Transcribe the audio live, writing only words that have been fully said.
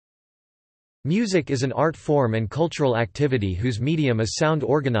Music is an art form and cultural activity whose medium is sound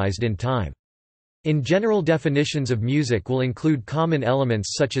organized in time. In general, definitions of music will include common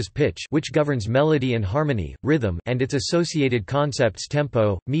elements such as pitch, which governs melody and harmony, rhythm, and its associated concepts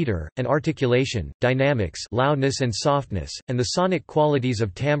tempo, meter, and articulation, dynamics, loudness and softness, and the sonic qualities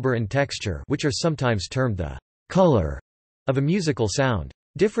of timbre and texture, which are sometimes termed the color of a musical sound.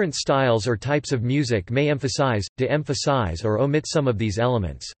 Different styles or types of music may emphasize, de-emphasize, or omit some of these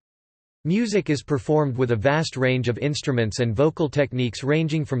elements. Music is performed with a vast range of instruments and vocal techniques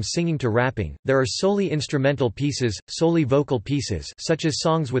ranging from singing to rapping. There are solely instrumental pieces, solely vocal pieces such as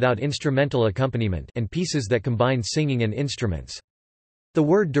songs without instrumental accompaniment, and pieces that combine singing and instruments. The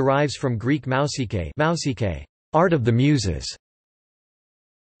word derives from Greek mousike, art of the muses.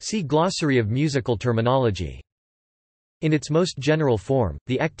 See Glossary of musical terminology. In its most general form,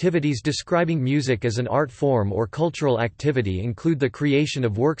 the activities describing music as an art form or cultural activity include the creation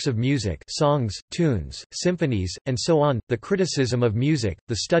of works of music, songs, tunes, symphonies, and so on, the criticism of music,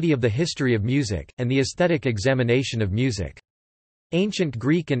 the study of the history of music, and the aesthetic examination of music. Ancient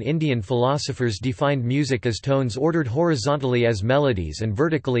Greek and Indian philosophers defined music as tones ordered horizontally as melodies and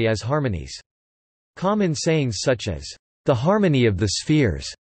vertically as harmonies. Common sayings such as, "the harmony of the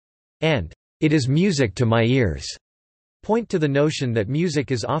spheres," and "it is music to my ears," point to the notion that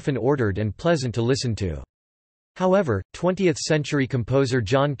music is often ordered and pleasant to listen to. However, 20th-century composer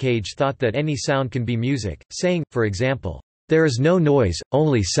John Cage thought that any sound can be music, saying, for example, "There is no noise,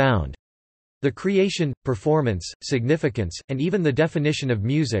 only sound." The creation, performance, significance, and even the definition of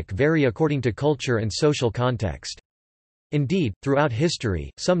music vary according to culture and social context. Indeed, throughout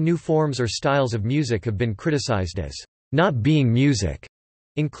history, some new forms or styles of music have been criticized as not being music,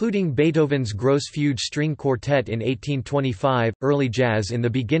 including Beethoven's Grosse Fuge String Quartet in 1825, early jazz in the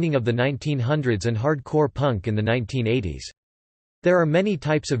beginning of the 1900s, and hardcore punk in the 1980s. There are many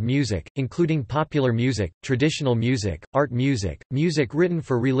types of music, including popular music, traditional music, art music, music written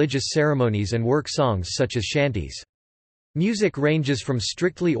for religious ceremonies, and work songs such as shanties. Music ranges from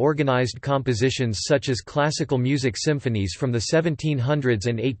strictly organized compositions such as classical music symphonies from the 1700s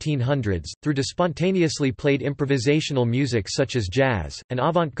and 1800s, through to spontaneously played improvisational music such as jazz, and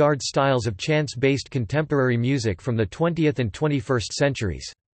avant-garde styles of chance-based contemporary music from the 20th and 21st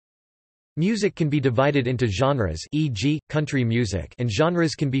centuries. Music can be divided into genres, e.g., country music, and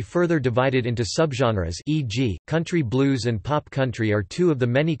genres can be further divided into subgenres, e.g., country blues and pop country are two of the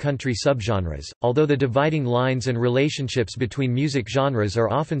many country subgenres, although the dividing lines and relationships between music genres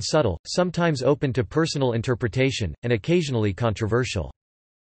are often subtle, sometimes open to personal interpretation, and occasionally controversial.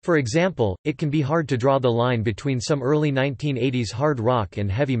 For example, it can be hard to draw the line between some early 1980s hard rock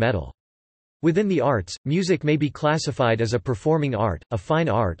and heavy metal. Within the arts, music may be classified as a performing art, a fine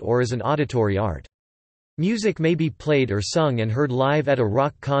art, or as an auditory art. Music may be played or sung and heard live at a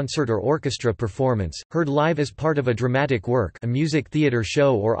rock concert or orchestra performance, heard live as part of a dramatic work, a music theater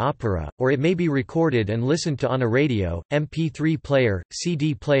show or opera, or it may be recorded and listened to on a radio, MP3 player,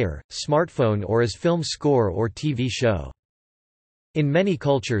 CD player, smartphone, or as film score or TV show. In many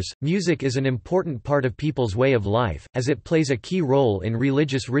cultures, music is an important part of people's way of life, as it plays a key role in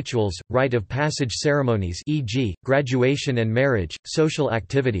religious rituals, rite of passage ceremonies, e.g., graduation and marriage, social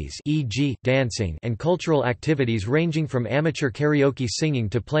activities, e.g., dancing, and cultural activities ranging from amateur karaoke singing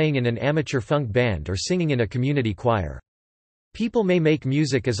to playing in an amateur funk band or singing in a community choir. People may make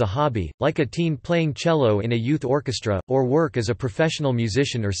music as a hobby, like a teen playing cello in a youth orchestra, or work as a professional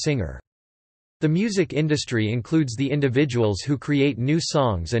musician or singer. The music industry includes the individuals who create new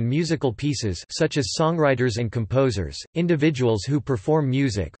songs and musical pieces such as songwriters and composers, individuals who perform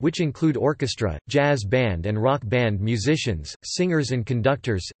music which include orchestra, jazz band and rock band musicians, singers and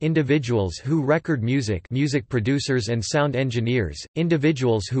conductors, individuals who record music, music producers and sound engineers,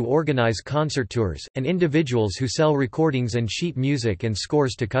 individuals who organize concert tours, and individuals who sell recordings and sheet music and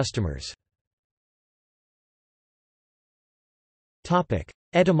scores to customers.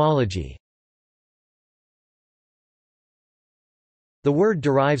 Etymology. The word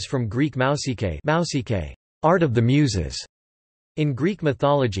derives from Greek mousike, art of the muses. In Greek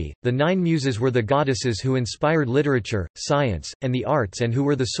mythology, the 9 muses were the goddesses who inspired literature, science, and the arts and who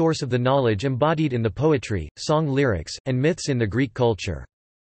were the source of the knowledge embodied in the poetry, song lyrics, and myths in the Greek culture.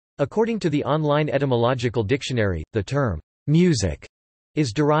 According to the online etymological dictionary, the term music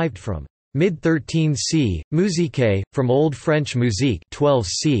is derived from mid-13c, musique, from Old French musique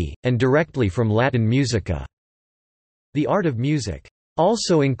 12c, and directly from Latin musica. The art of music,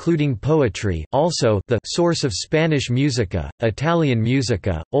 also including poetry, also the source of Spanish musica, Italian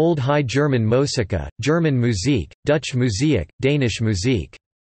musica, Old High German musica, German Musik, Dutch Muziek, Danish Musik.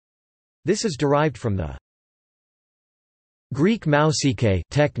 This is derived from the Greek mousike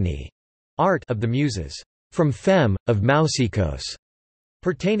techni, art of the Muses, from Fem, of Mousikos,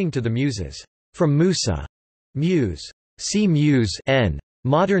 pertaining to the Muses, from Musa, muse. See Muse n.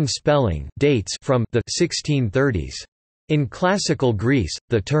 Modern spelling dates from the 1630s. In classical Greece,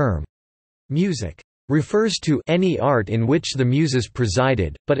 the term music refers to any art in which the Muses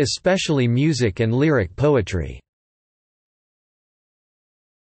presided, but especially music and lyric poetry.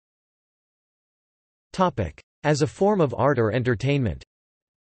 As a form of art or entertainment.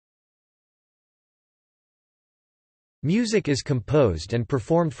 Music is composed and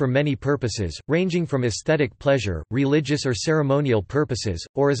performed for many purposes, ranging from aesthetic pleasure, religious or ceremonial purposes,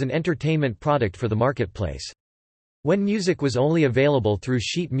 or as an entertainment product for the marketplace. When music was only available through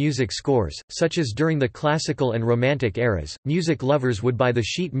sheet music scores, such as during the classical and romantic eras, music lovers would buy the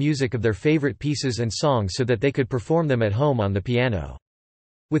sheet music of their favorite pieces and songs so that they could perform them at home on the piano.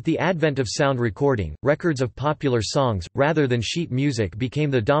 With the advent of sound recording, records of popular songs, rather than sheet music,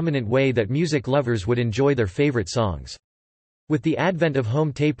 became the dominant way that music lovers would enjoy their favorite songs. With the advent of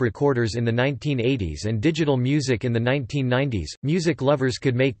home tape recorders in the 1980s and digital music in the 1990s, music lovers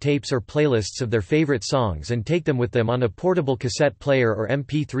could make tapes or playlists of their favorite songs and take them with them on a portable cassette player or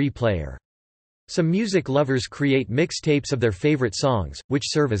MP3 player. Some music lovers create mixtapes of their favorite songs, which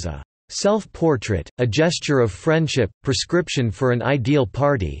serve as a self-portrait, a gesture of friendship, prescription for an ideal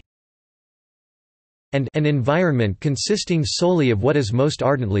party, and an environment consisting solely of what is most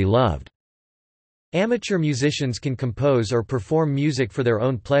ardently loved. Amateur musicians can compose or perform music for their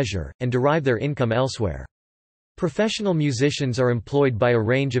own pleasure, and derive their income elsewhere. Professional musicians are employed by a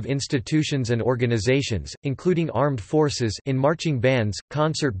range of institutions and organizations, including armed forces, in marching bands,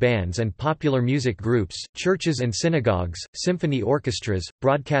 concert bands and popular music groups, churches and synagogues, symphony orchestras,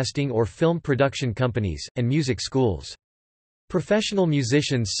 broadcasting or film production companies, and music schools. Professional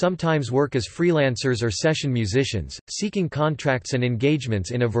musicians sometimes work as freelancers or session musicians, seeking contracts and engagements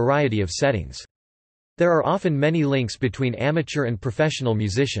in a variety of settings. There are often many links between amateur and professional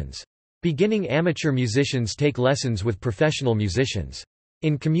musicians. Beginning amateur musicians take lessons with professional musicians.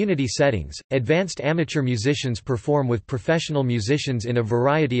 In community settings, advanced amateur musicians perform with professional musicians in a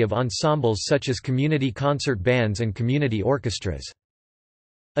variety of ensembles such as community concert bands and community orchestras.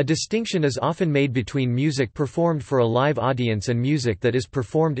 A distinction is often made between music performed for a live audience and music that is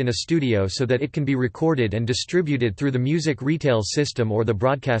performed in a studio so that it can be recorded and distributed through the music retail system or the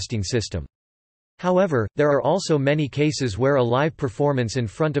broadcasting system. However, there are also many cases where a live performance in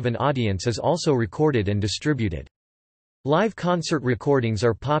front of an audience is also recorded and distributed. Live concert recordings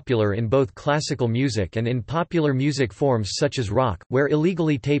are popular in both classical music and in popular music forms such as rock, where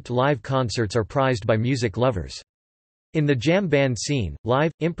illegally taped live concerts are prized by music lovers. In the jam band scene,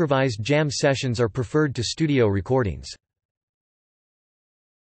 live, improvised jam sessions are preferred to studio recordings.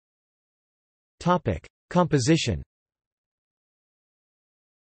 Composition.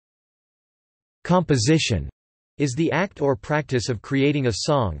 Composition is the act or practice of creating a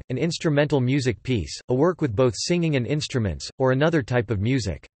song, an instrumental music piece, a work with both singing and instruments, or another type of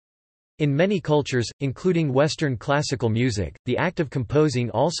music. In many cultures, including Western classical music, the act of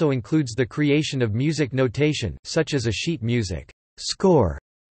composing also includes the creation of music notation, such as a sheet music score,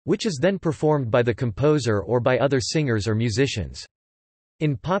 which is then performed by the composer or by other singers or musicians.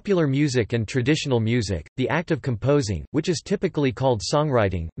 In popular music and traditional music, the act of composing, which is typically called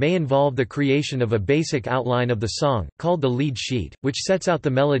songwriting, may involve the creation of a basic outline of the song, called the lead sheet, which sets out the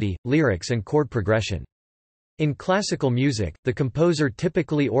melody, lyrics and chord progression. In classical music, the composer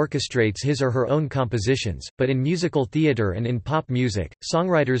typically orchestrates his or her own compositions, but in musical theater and in pop music,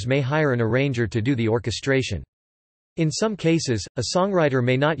 songwriters may hire an arranger to do the orchestration. In some cases, a songwriter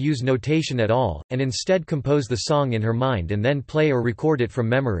may not use notation at all, and instead compose the song in her mind and then play or record it from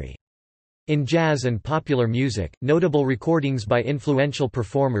memory. In jazz and popular music, notable recordings by influential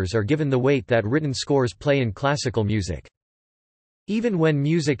performers are given the weight that written scores play in classical music. Even when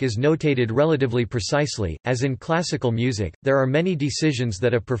music is notated relatively precisely, as in classical music, there are many decisions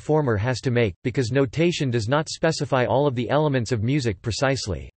that a performer has to make, because notation does not specify all of the elements of music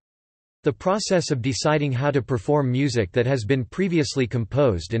precisely. The process of deciding how to perform music that has been previously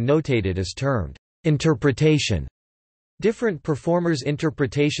composed and notated is termed interpretation. Different performers'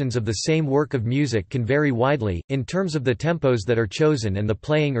 interpretations of the same work of music can vary widely, in terms of the tempos that are chosen and the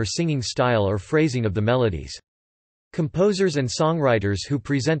playing or singing style or phrasing of the melodies. Composers and songwriters who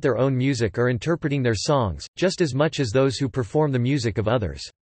present their own music are interpreting their songs, just as much as those who perform the music of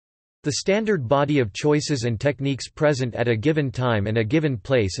others. The standard body of choices and techniques present at a given time and a given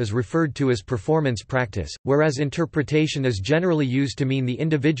place is referred to as performance practice, whereas interpretation is generally used to mean the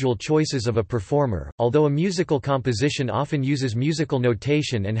individual choices of a performer. Although a musical composition often uses musical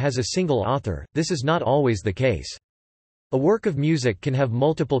notation and has a single author, this is not always the case. A work of music can have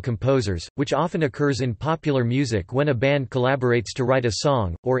multiple composers, which often occurs in popular music when a band collaborates to write a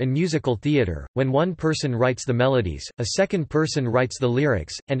song, or in musical theater, when one person writes the melodies, a second person writes the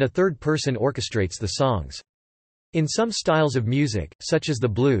lyrics, and a third person orchestrates the songs. In some styles of music, such as the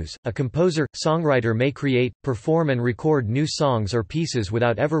blues, a composer-songwriter may create, perform and record new songs or pieces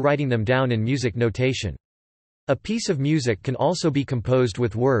without ever writing them down in music notation. A piece of music can also be composed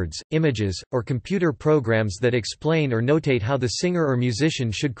with words, images, or computer programs that explain or notate how the singer or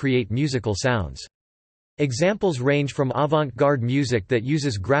musician should create musical sounds. Examples range from avant-garde music that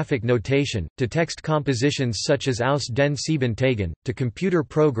uses graphic notation, to text compositions such as Aus den Sieben Tagen, to computer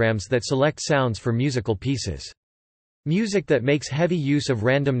programs that select sounds for musical pieces. Music that makes heavy use of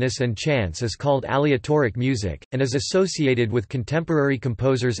randomness and chance is called aleatoric music, and is associated with contemporary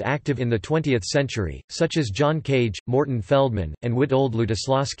composers active in the 20th century, such as John Cage, Morton Feldman, and Witold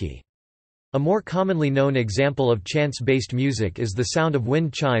Lutoslawski. A more commonly known example of chance-based music is the sound of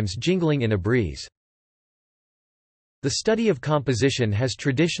wind chimes jingling in a breeze. The study of composition has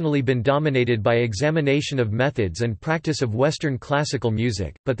traditionally been dominated by examination of methods and practice of Western classical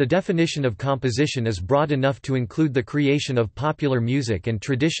music, but the definition of composition is broad enough to include the creation of popular music and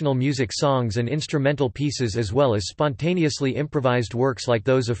traditional music songs and instrumental pieces as well as spontaneously improvised works like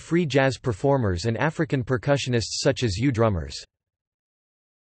those of free jazz performers and African percussionists such as drummers.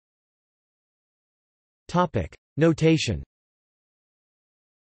 Notation.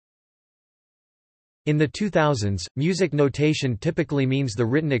 In the 2000s, music notation typically means the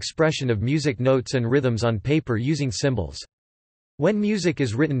written expression of music notes and rhythms on paper using symbols. When music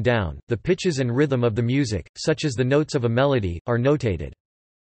is written down, the pitches and rhythm of the music, such as the notes of a melody, are notated.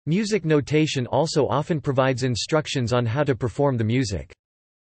 Music notation also often provides instructions on how to perform the music.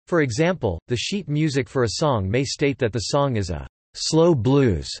 For example, the sheet music for a song may state that the song is a slow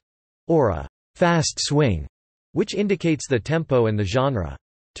blues or a fast swing, which indicates the tempo and the genre.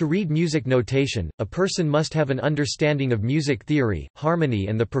 To read music notation, a person must have an understanding of music theory, harmony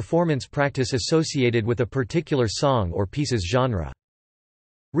and the performance practice associated with a particular song or piece's genre.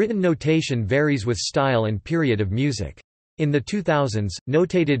 Written notation varies with style and period of music. In the 2000s,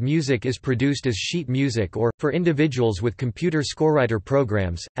 notated music is produced as sheet music or, for individuals with computer scorewriter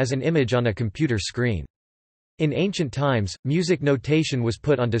programs, as an image on a computer screen. In ancient times, music notation was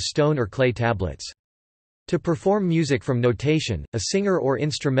put onto stone or clay tablets. To perform music from notation, a singer or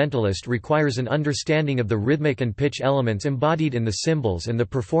instrumentalist requires an understanding of the rhythmic and pitch elements embodied in the symbols and the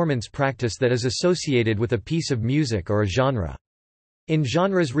performance practice that is associated with a piece of music or a genre. In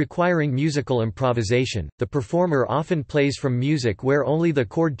genres requiring musical improvisation, the performer often plays from music where only the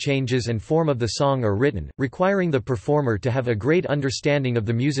chord changes and form of the song are written, requiring the performer to have a great understanding of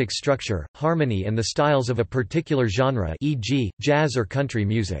the music structure, harmony and the styles of a particular genre, e.g., jazz or country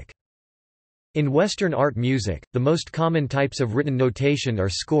music. In Western art music, the most common types of written notation are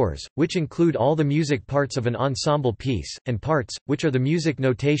scores, which include all the music parts of an ensemble piece, and parts, which are the music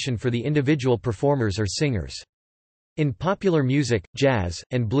notation for the individual performers or singers. In popular music, jazz,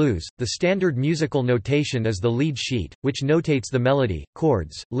 and blues, the standard musical notation is the lead sheet, which notates the melody,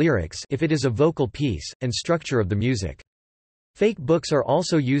 chords, lyrics if it is a vocal piece, and structure of the music. Fake books are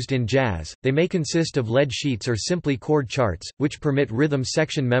also used in jazz. They may consist of lead sheets or simply chord charts, which permit rhythm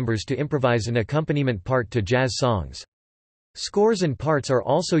section members to improvise an accompaniment part to jazz songs. Scores and parts are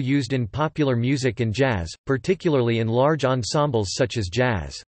also used in popular music and jazz, particularly in large ensembles such as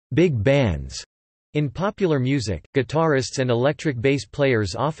jazz big bands. In popular music, guitarists and electric bass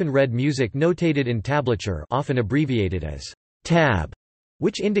players often read music notated in tablature, often abbreviated as tab,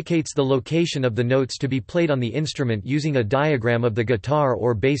 which indicates the location of the notes to be played on the instrument using a diagram of the guitar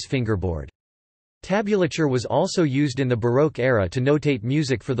or bass fingerboard. Tabulature was also used in the Baroque era to notate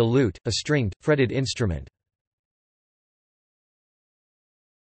music for the lute, a stringed, fretted instrument.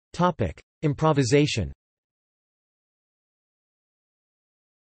 Improvisation.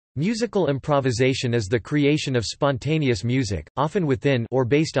 Musical improvisation is the creation of spontaneous music, often within or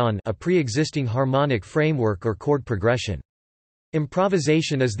based on a pre-existing harmonic framework or chord progression.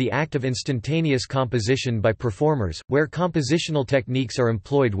 Improvisation is the act of instantaneous composition by performers, where compositional techniques are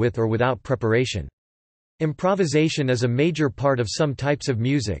employed with or without preparation. Improvisation is a major part of some types of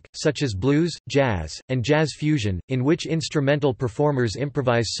music, such as blues, jazz, and jazz fusion, in which instrumental performers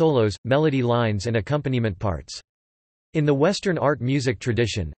improvise solos, melody lines and accompaniment parts. In the Western art music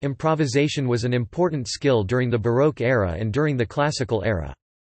tradition, improvisation was an important skill during the Baroque era and during the Classical era.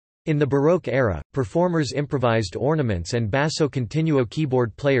 In the Baroque era, performers improvised ornaments and basso continuo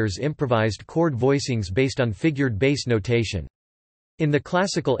keyboard players improvised chord voicings based on figured bass notation. In the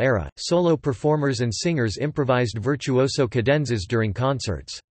Classical era, solo performers and singers improvised virtuoso cadenzas during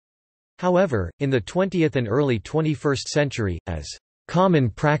concerts. However, in the 20th and early 21st century, as common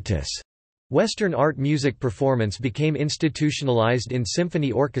practice, Western art music performance became institutionalized in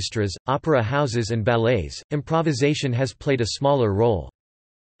symphony orchestras, opera houses and ballets. Improvisation has played a smaller role.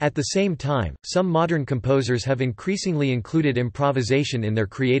 At the same time, some modern composers have increasingly included improvisation in their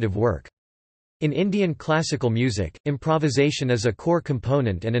creative work. In Indian classical music, improvisation is a core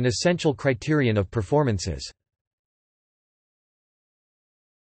component and an essential criterion of performances.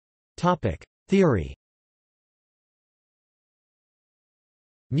 Theory.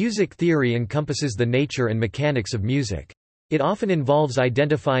 Music theory encompasses the nature and mechanics of music. It often involves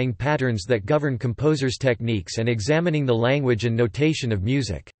identifying patterns that govern composers' techniques and examining the language and notation of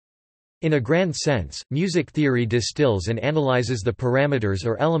music. In a grand sense, music theory distills and analyzes the parameters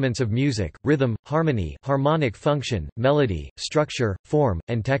or elements of music: rhythm, harmony, harmonic function, melody, structure, form,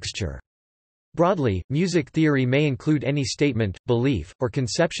 and texture. Broadly, music theory may include any statement, belief, or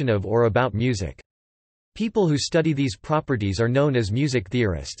conception of or about music. People who study these properties are known as music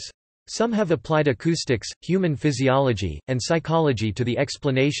theorists. Some have applied acoustics, human physiology, and psychology to the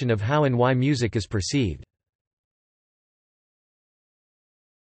explanation of how and why music is perceived.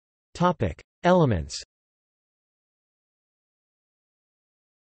 Elements.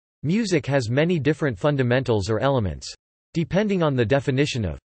 Music has many different fundamentals or elements. Depending on the definition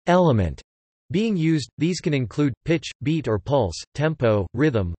of element being used, these can include pitch, beat or pulse, tempo,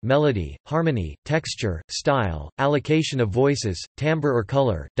 rhythm, melody, harmony, texture, style, allocation of voices, timbre or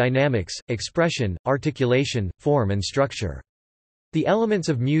color, dynamics, expression, articulation, form and structure. The elements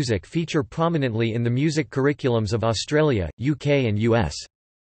of music feature prominently in the music curriculums of Australia, UK and US.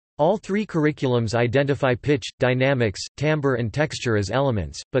 All three curriculums identify pitch, dynamics, timbre and texture as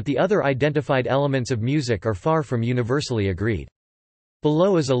elements, but the other identified elements of music are far from universally agreed.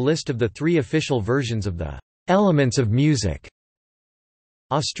 Below is a list of the three official versions of the elements of music.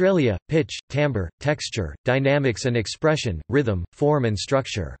 Australia: pitch, timbre, texture, dynamics and expression, rhythm, form and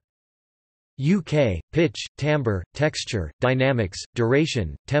structure. UK: pitch, timbre, texture, dynamics,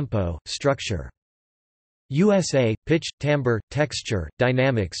 duration, tempo, structure. USA: pitch, timbre, texture,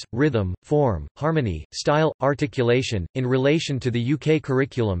 dynamics, rhythm, form, harmony, style, articulation. In relation to the UK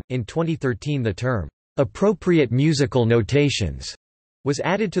curriculum, in 2013 the term appropriate musical notations was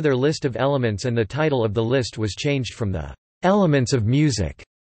added to their list of elements, and the title of the list was changed from the elements of music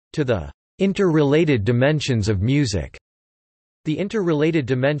to the interrelated dimensions of music. The interrelated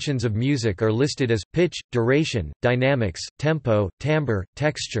dimensions of music are listed as pitch, duration, dynamics, tempo, timbre,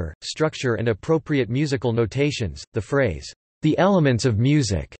 texture, structure, and appropriate musical notations. The phrase, the elements of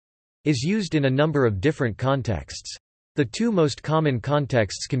music, is used in a number of different contexts. The two most common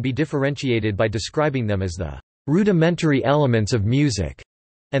contexts can be differentiated by describing them as the rudimentary elements of music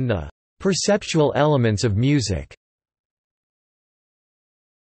and the perceptual elements of music.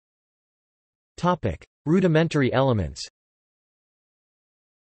 Topic: rudimentary elements.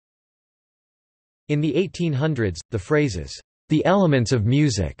 In the 1800s, the phrases, the elements of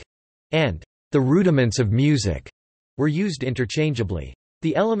music, and the rudiments of music, were used interchangeably.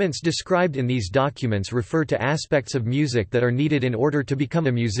 The elements described in these documents refer to aspects of music that are needed in order to become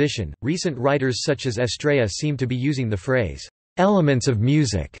a musician. Recent writers such as Estrella seem to be using the phrase, elements of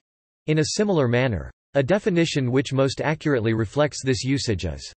music, in a similar manner. A definition which most accurately reflects this usage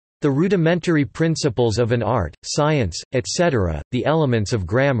is, the rudimentary principles of an art, science, etc., the elements of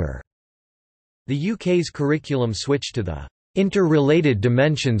grammar. The UK's curriculum switch to the interrelated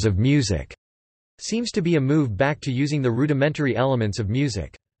dimensions of music seems to be a move back to using the rudimentary elements of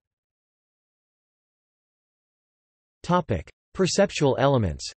music. Perceptual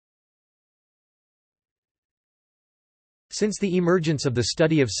elements. Since the emergence of the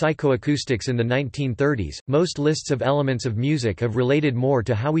study of psychoacoustics in the 1930s, most lists of elements of music have related more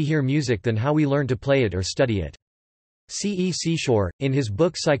to how we hear music than how we learn to play it or study it. C. E. Seashore, in his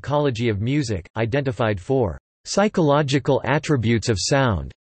book Psychology of Music, identified four psychological attributes of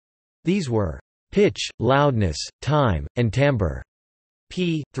sound. These were pitch, loudness, time, and timbre.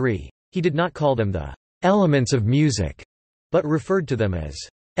 P. 3. He did not call them the elements of music, but referred to them as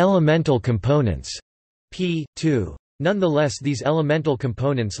elemental components. P. 2. Nonetheless, these elemental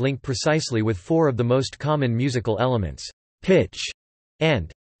components link precisely with four of the most common musical elements. Pitch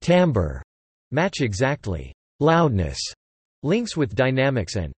and timbre match exactly. Loudness links with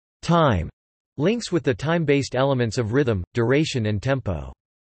dynamics, and time links with the time-based elements of rhythm, duration and tempo.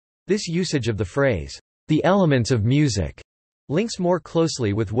 This usage of the phrase, the elements of music, links more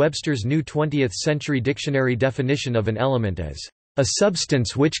closely with Webster's new 20th-century dictionary definition of an element as a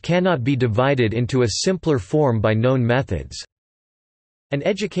substance which cannot be divided into a simpler form by known methods. An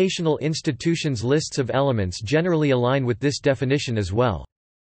educational institution's lists of elements generally align with this definition as well.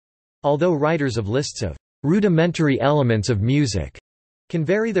 Although writers of lists of rudimentary elements of music can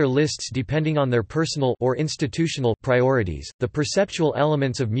vary their lists depending on their personal or institutional priorities, the perceptual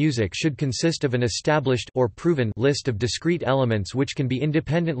elements of music should consist of an established or proven list of discrete elements which can be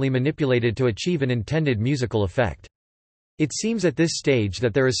independently manipulated to achieve an intended musical effect. It seems at this stage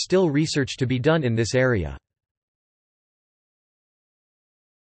that there is still research to be done in this area.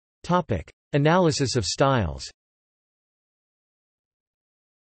 Topic: Analysis of styles.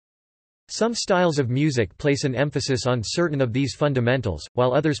 Some styles of music place an emphasis on certain of these fundamentals,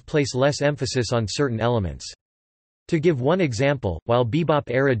 while others place less emphasis on certain elements. To give one example, while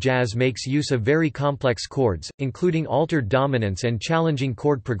bebop-era jazz makes use of very complex chords, including altered dominants and challenging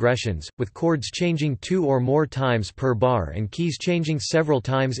chord progressions, with chords changing 2 or more times per bar and keys changing several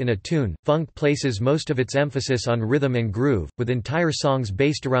times in a tune, funk places most of its emphasis on rhythm and groove, with entire songs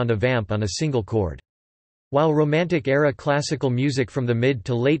based around a vamp on a single chord. While Romantic-era classical music from the mid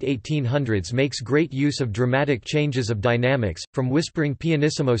to late 1800s makes great use of dramatic changes of dynamics, from whispering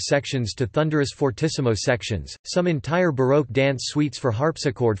pianissimo sections to thunderous fortissimo sections, some entire Baroque dance suites for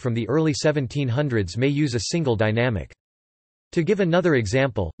harpsichord from the early 1700s may use a single dynamic. To give another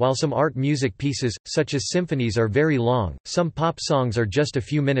example, while some art music pieces, such as symphonies, are very long, some pop songs are just a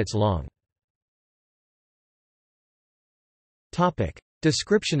few minutes long.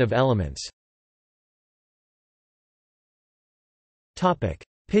 Description of elements.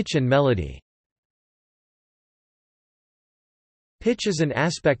 Pitch and melody. Pitch is an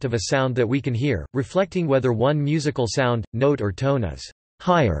aspect of a sound that we can hear, reflecting whether one musical sound, note or tone is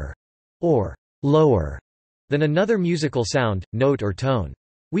higher or lower than another musical sound, note or tone.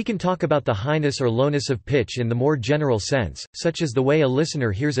 We can talk about the highness or lowness of pitch in the more general sense, such as the way a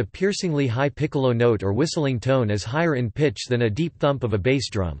listener hears a piercingly high piccolo note or whistling tone as higher in pitch than a deep thump of a bass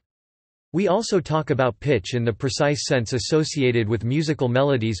drum. We also talk about pitch in the precise sense associated with musical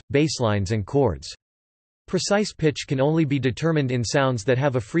melodies, basslines and chords. Precise pitch can only be determined in sounds that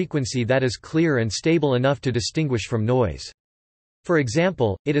have a frequency that is clear and stable enough to distinguish from noise. For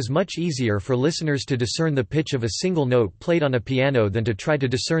example, it is much easier for listeners to discern the pitch of a single note played on a piano than to try to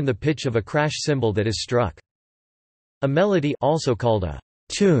discern the pitch of a crash cymbal that is struck. A melody, also called a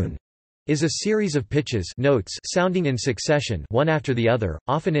tune, is a series of pitches, notes sounding in succession, one after the other,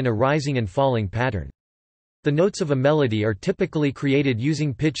 often in a rising and falling pattern. The notes of a melody are typically created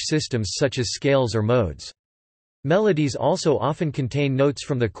using pitch systems such as scales or modes. Melodies also often contain notes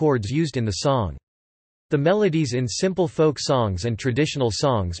from the chords used in the song. The melodies in simple folk songs and traditional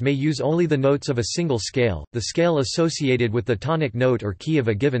songs may use only the notes of a single scale, the scale associated with the tonic note or key of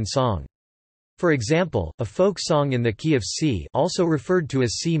a given song. For example, a folk song in the key of C, also referred to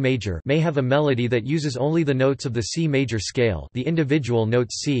as C major, may have a melody that uses only the notes of the C major scale, the individual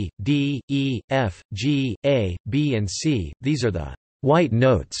notes C, D, E, F, G, A, B and C. These are the white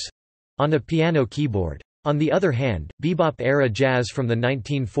notes on a piano keyboard. On the other hand, bebop-era jazz from the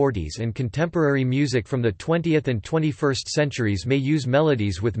 1940s and contemporary music from the 20th and 21st centuries may use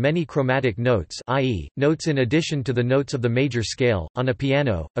melodies with many chromatic notes, i.e., notes in addition to the notes of the major scale. On a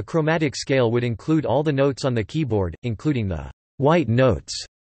piano, a chromatic scale would include all the notes on the keyboard, including the white notes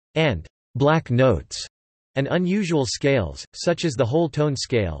and black notes, and unusual scales, such as the whole tone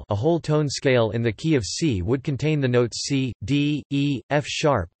scale. A whole tone scale in the key of C would contain the notes C, D, E, F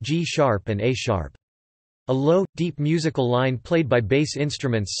sharp, G sharp and A sharp. A low, deep musical line played by bass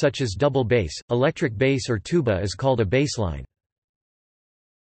instruments such as double bass, electric bass or tuba is called a bassline.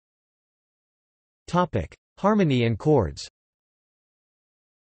 Harmony and chords.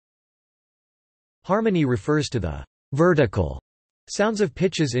 Harmony refers to the vertical sounds of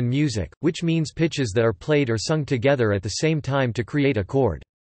pitches in music, which means pitches that are played or sung together at the same time to create a chord.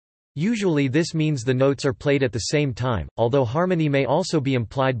 Usually this means the notes are played at the same time, although harmony may also be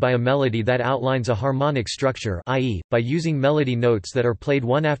implied by a melody that outlines a harmonic structure, i.e., by using melody notes that are played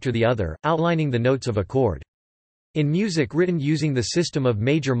one after the other, outlining the notes of a chord. In music written using the system of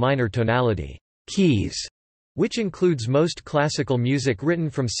major-minor tonality keys, which includes most classical music written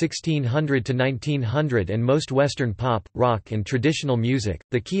from 1600 to 1900 and most Western pop, rock and traditional music,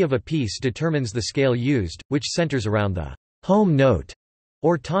 the key of a piece determines the scale used, which centers around the home note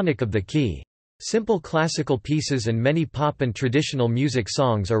or tonic of the key. Simple classical pieces and many pop and traditional music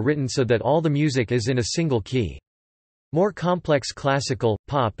songs are written so that all the music is in a single key. More complex classical,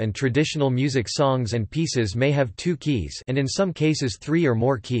 pop and traditional music songs and pieces may have 2 keys and in some cases 3 or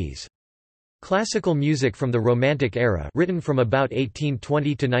more keys. Classical music from the Romantic era, written from about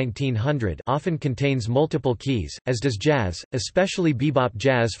 1820 to 1900, often contains multiple keys, as does jazz, especially bebop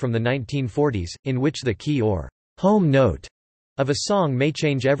jazz from the 1940s, in which the key or home note of a song may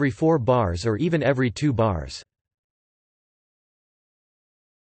change every 4 bars or even every 2 bars.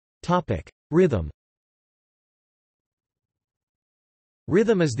 Rhythm.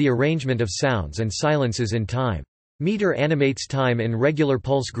 Rhythm is the arrangement of sounds and silences in time. Meter animates time in regular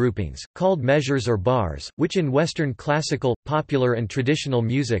pulse groupings, called measures or bars, which in Western classical, popular and traditional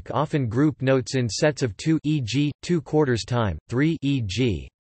music often group notes in sets of 2 e.g., 2/4 time, 3 e.g.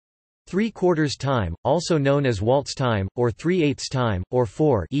 3/4 time, also known as waltz time, or 3/8 time, or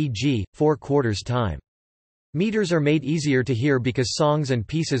 4 e.g., 4/4 time. Meters are made easier to hear because songs and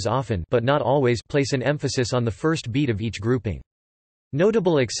pieces often but not always place an emphasis on the first beat of each grouping.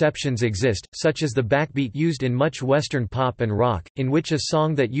 Notable exceptions exist, such as the backbeat used in much Western pop and rock, in which a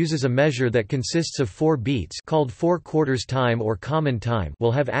song that uses a measure that consists of 4 beats called 4/4 time or common time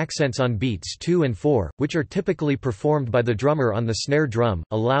will have accents on beats 2 and 4, which are typically performed by the drummer on the snare drum,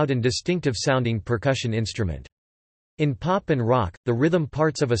 a loud and distinctive sounding percussion instrument. In pop and rock, the rhythm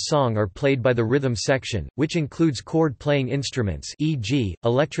parts of a song are played by the rhythm section, which includes chord-playing instruments e.g.,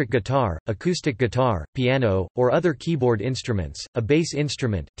 electric guitar, acoustic guitar, piano, or other keyboard instruments, a bass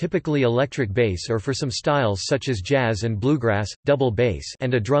instrument typically electric bass or for some styles such as jazz and bluegrass, double bass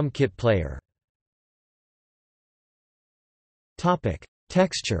and a drum kit player.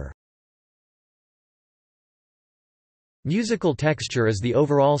 Texture. Musical texture is the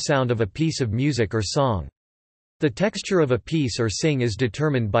overall sound of a piece of music or song. The texture of a piece or sing is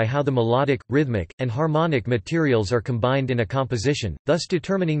determined by how the melodic, rhythmic, and harmonic materials are combined in a composition, thus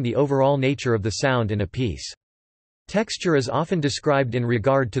determining the overall nature of the sound in a piece. Texture is often described in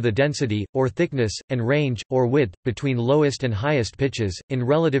regard to the density, or thickness, and range, or width, between lowest and highest pitches, in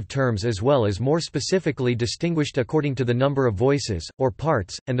relative terms as well as more specifically distinguished according to the number of voices, or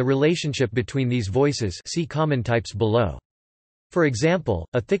parts, and the relationship between these voices. See common types below. For example,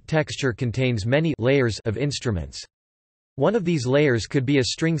 a thick texture contains many layers of instruments. One of these layers could be a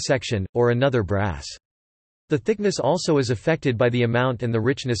string section, or another brass. The thickness also is affected by the amount and the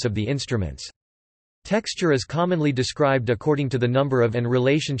richness of the instruments. Texture is commonly described according to the number of and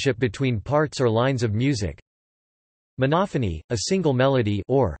relationship between parts or lines of music. Monophony, a single melody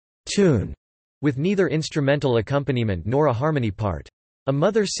or tune, with neither instrumental accompaniment nor a harmony part. A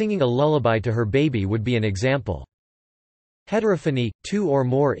mother singing a lullaby to her baby would be an example. Heterophony, 2 or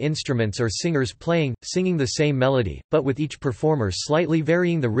more instruments or singers singing the same melody, but with each performer slightly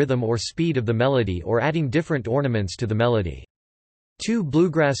varying the rhythm or speed of the melody or adding different ornaments to the melody. 2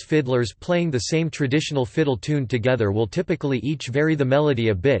 bluegrass fiddlers playing the same traditional fiddle tune together will typically each vary the melody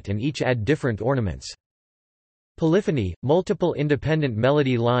a bit and each add different ornaments. Polyphony, multiple independent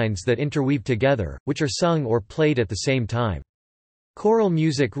melody lines that interweave together, which are sung or played at the same time. Choral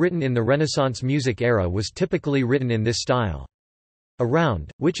music written in the Renaissance music era was typically written in this style. A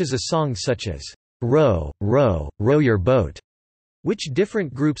round, which is a song such as, "Row, row, row your boat," which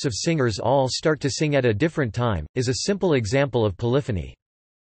different groups of singers all start to sing at a different time, is a simple example of polyphony.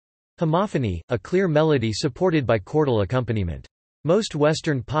 Homophony, a clear melody supported by chordal accompaniment. Most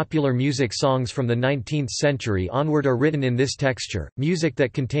Western popular music songs from the 19th century onward are written in this texture. Music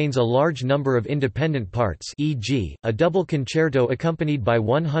that contains a large number of independent parts, e.g., a double concerto accompanied by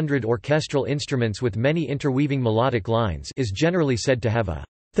 100 orchestral instruments with many interweaving melodic lines, is generally said to have a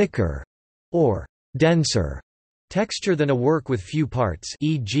thicker or denser texture than a work with few parts,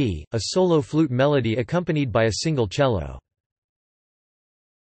 e.g., a solo flute melody accompanied by a single cello.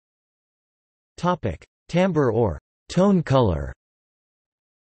 Topic: Timbre or tone color.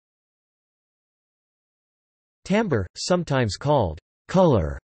 Timbre, sometimes called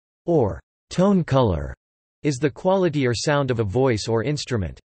color or tone color, is the quality or sound of a voice or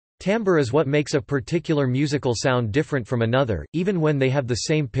instrument. Timbre is what makes a particular musical sound different from another, even when they have the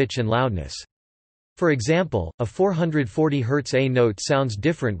same pitch and loudness. For example, a 440 Hz A note sounds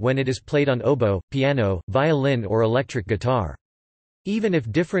different when it is played on oboe, piano, violin or electric guitar. Even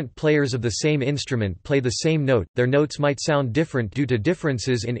if different players of the same instrument play the same note, their notes might sound different due to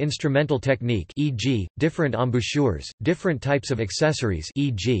differences in instrumental technique, e.g., different embouchures, different types of accessories,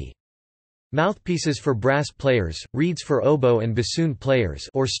 e.g. mouthpieces for brass players, reeds for oboe and bassoon players,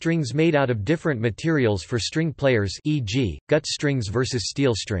 or strings made out of different materials for string players, e.g., gut strings versus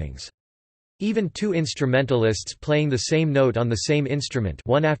steel strings. Even two instrumentalists playing the same note on the same instrument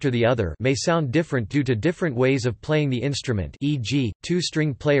one after the other may sound different due to different ways of playing the instrument, e.g., two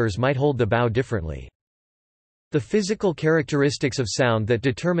string players might hold the bow differently. The physical characteristics of sound that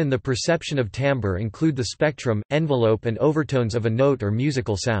determine the perception of timbre include the spectrum, envelope and overtones of a note or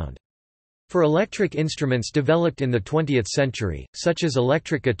musical sound. For electric instruments developed in the 20th century, such as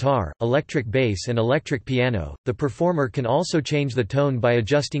electric guitar, electric bass and electric piano, the performer can also change the tone by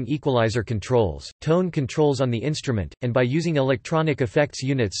adjusting equalizer controls, tone controls on the instrument, and by using electronic effects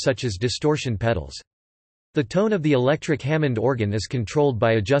units such as distortion pedals. The tone of the electric Hammond organ is controlled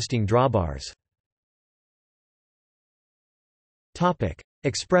by adjusting drawbars.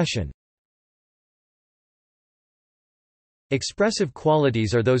 Expression. Expressive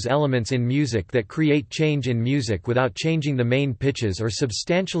qualities are those elements in music that create change in music without changing the main pitches or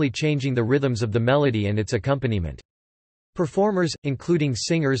substantially changing the rhythms of the melody and its accompaniment. Performers, including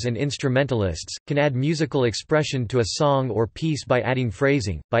singers and instrumentalists, can add musical expression to a song or piece by adding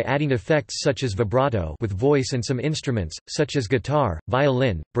phrasing, by adding effects such as vibrato with voice and some instruments, such as guitar,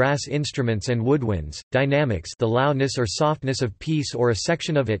 violin, brass instruments and woodwinds, dynamics the loudness or softness of piece or a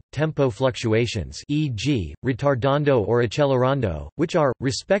section of it, tempo fluctuations e.g., ritardando or accelerando, which are,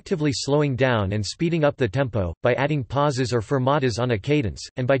 respectively slowing down and speeding up the tempo, by adding pauses or fermatas on a cadence,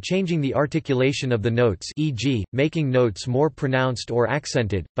 and by changing the articulation of the notes e.g., making notes more pronounced or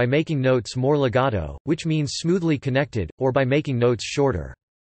accented, by making notes more legato, which means smoothly connected, or by making notes shorter.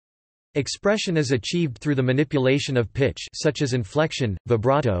 Expression is achieved through the manipulation of pitch such as inflection,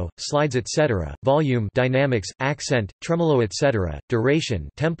 vibrato, slides etc., volume dynamics, accent, tremolo etc., duration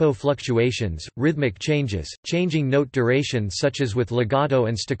tempo fluctuations, rhythmic changes, changing note duration such as with legato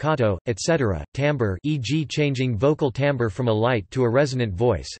and staccato, etc., timbre e.g. changing vocal timbre from a light to a resonant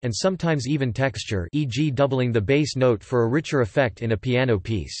voice and sometimes even texture e.g. doubling the bass note for a richer effect in a piano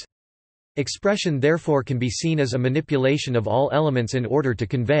piece. Expression therefore can be seen as a manipulation of all elements in order to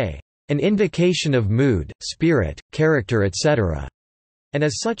convey an indication of mood, spirit, character etc., and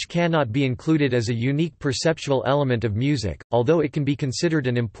as such cannot be included as a unique perceptual element of music, although it can be considered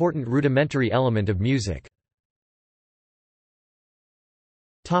an important rudimentary element of music.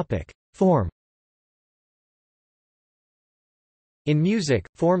 Form. In music,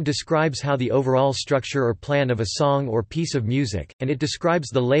 form describes how the overall structure or plan of a song or piece of music, and it describes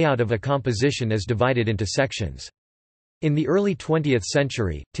the layout of a composition as divided into sections. In the early 20th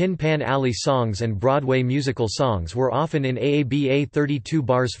century, Tin Pan Alley songs and Broadway musical songs were often in AABA 32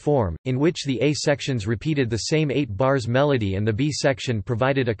 bars form, in which the A sections repeated the same 8 bars melody and the B section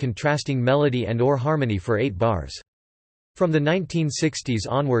provided a contrasting melody and/or harmony for 8 bars. From the 1960s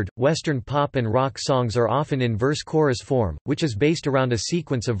onward, Western pop and rock songs are often in verse-chorus form, which is based around a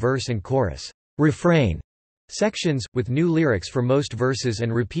sequence of verse and chorus refrain sections, with new lyrics for most verses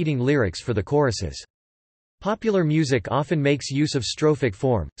and repeating lyrics for the choruses. Popular music often makes use of strophic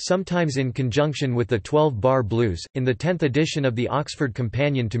form, sometimes in conjunction with the 12-bar blues. In the 10th edition of the Oxford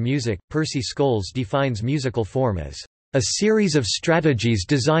Companion to Music, Percy Scholes defines musical form as a series of strategies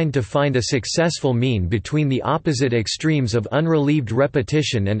designed to find a successful mean between the opposite extremes of unrelieved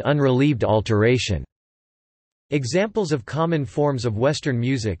repetition and unrelieved alteration. Examples of common forms of Western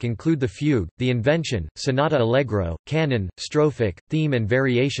music include the fugue, the invention, sonata allegro, canon, strophic, theme and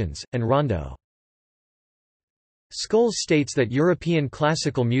variations, and rondo. Scholes states that European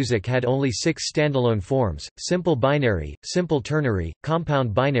classical music had only 6 standalone forms: simple binary, simple ternary,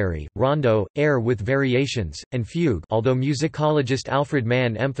 compound binary, rondo, air with variations, and fugue, although musicologist Alfred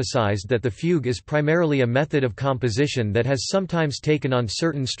Mann emphasized that the fugue is primarily a method of composition that has sometimes taken on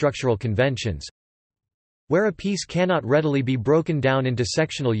certain structural conventions. Where a piece cannot readily be broken down into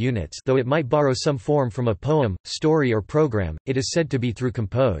sectional units, though it might borrow some form from a poem, story or program, it is said to be through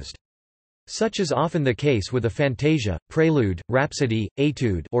composed. Such is often the case with a fantasia, prelude, rhapsody,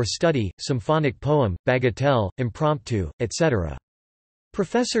 etude or study, symphonic poem, bagatelle, impromptu, etc.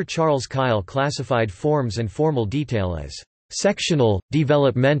 Professor Charles Kyle classified forms and formal detail as sectional,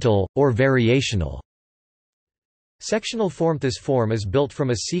 developmental, or variational. Sectional form. This form is built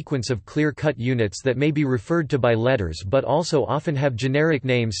from a sequence of clear-cut units that may be referred to by letters but also often have generic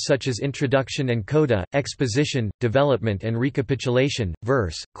names such as introduction and coda, exposition, development and recapitulation,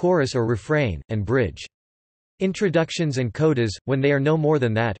 verse, chorus or refrain, and bridge. Introductions and codas, when they are no more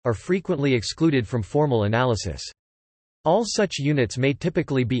than that, are frequently excluded from formal analysis. All such units may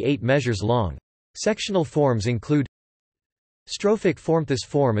typically be 8 measures long. Sectional forms include strophic form. This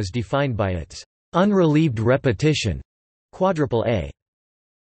form is defined by its unrelieved repetition, quadruple A.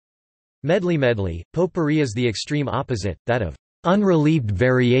 Medley. Potpourri is the extreme opposite, that of unrelieved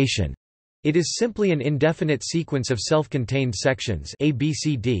variation. It is simply an indefinite sequence of self-contained sections A, B,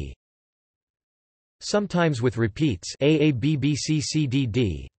 C, D, sometimes with repeats A, B, B, C, C, D,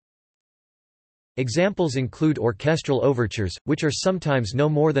 D. Examples include orchestral overtures, which are sometimes no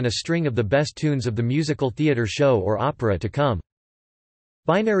more than a string of the best tunes of the musical theatre show or opera to come.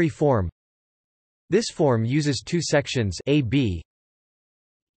 Binary form. This form uses 2 sections A-B,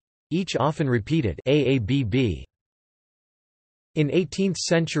 each often repeated A-A-B-B. In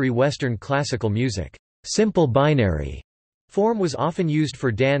 18th-century Western classical music, simple binary form was often used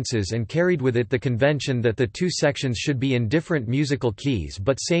for dances and carried with it the convention that the 2 sections should be in different musical keys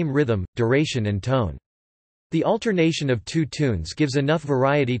but same rhythm, duration and tone. The alternation of two tunes gives enough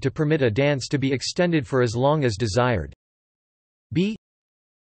variety to permit a dance to be extended for as long as desired. B.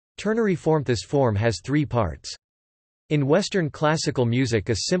 Ternary form. This form has three parts. In Western classical music,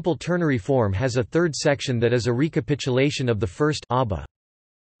 a simple ternary form has a third section that is a recapitulation of the first ABA.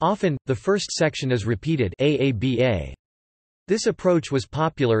 Often, the first section is repeated AABA. This approach was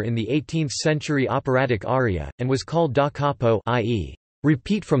popular in the 18th-century operatic aria, and was called da capo, i.e.,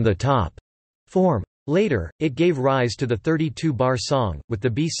 repeat from the top form. Later, it gave rise to the 32-bar song, with the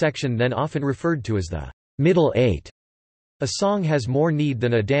B section then often referred to as the middle eight. A song has more need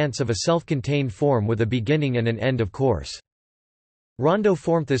than a dance of a self-contained form with a beginning and an end of course. Rondo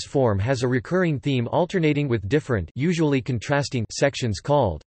form. This form has a recurring theme alternating with different, usually contrasting, sections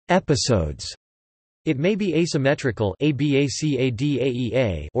called episodes. It may be asymmetrical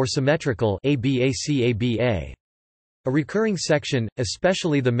ABACADAEA or symmetrical ABACABA. A recurring section,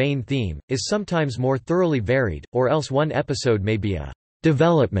 especially the main theme, is sometimes more thoroughly varied, or else one episode may be a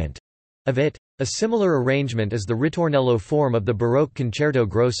development of it. A similar arrangement is the ritornello form of the Baroque concerto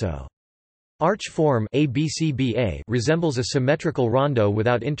grosso. Arch form ABCBA resembles a symmetrical rondo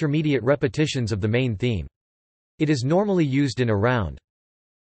without intermediate repetitions of the main theme. It is normally used in a round.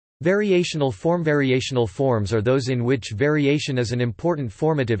 Variational form. Variational forms are those in which variation is an important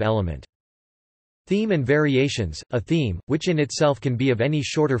formative element. Theme and variations. A theme, which in itself can be of any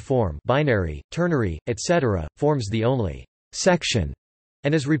shorter form, binary, ternary, etc., forms the only section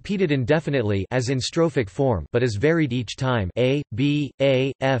and is repeated indefinitely as in strophic form, but is varied each time A, B,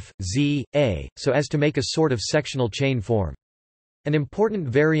 A, F, Z, A, so as to make a sort of sectional chain form. An important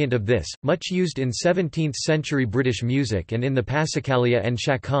variant of this, much used in 17th-century British music and in the Passacaglia and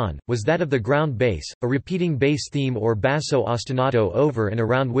chaconne, was that of the ground bass, a repeating bass theme or basso ostinato over and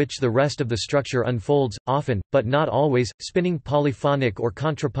around which the rest of the structure unfolds, often, but not always, spinning polyphonic or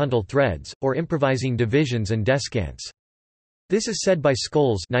contrapuntal threads, or improvising divisions and descants. This is said by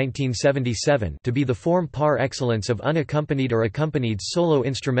Scholes 1977 to be the form par excellence of unaccompanied or accompanied solo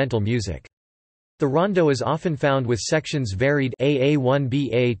instrumental music. The rondo is often found with sections varied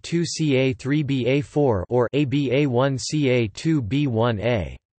AA1BA2CA3BA4 or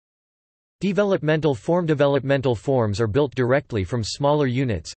ABA1CA2B1A. Developmental form. Developmental forms are built directly from smaller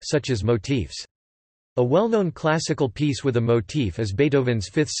units, such as motifs. A well-known classical piece with a motif is Beethoven's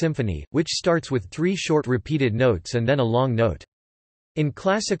Fifth Symphony, which starts with 3 short repeated notes and then a long note. In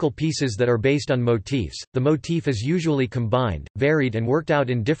classical pieces that are based on motifs, the motif is usually combined, varied and worked out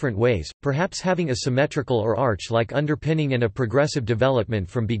in different ways, perhaps having a symmetrical or arch-like underpinning and a progressive development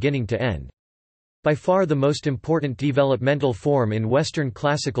from beginning to end. By far the most important developmental form in Western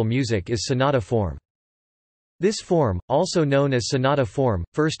classical music is sonata form. This form, also known as sonata form,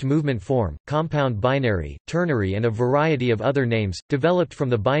 first movement form, compound binary, ternary and a variety of other names, developed from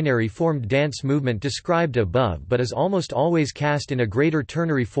the binary-formed dance movement described above but is almost always cast in a greater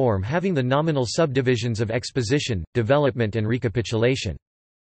ternary form having the nominal subdivisions of exposition, development and recapitulation.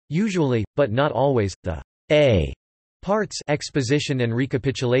 Usually, but not always, the A parts exposition and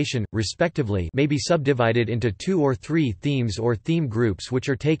recapitulation, respectively, may be subdivided into 2 or 3 themes or theme groups which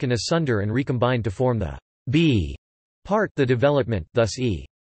are taken asunder and recombined to form the B part, the development, thus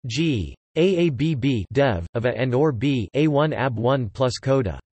e.g. AABB dev, of A and or B A1 AB1 plus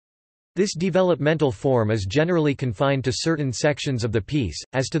coda. This developmental form is generally confined to certain sections of the piece,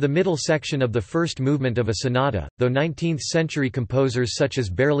 as to the middle section of the first movement of a sonata, though 19th-century composers such as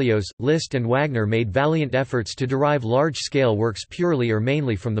Berlioz, Liszt and Wagner made valiant efforts to derive large-scale works purely or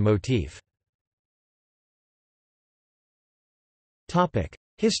mainly from the motif.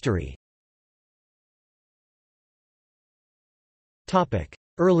 History.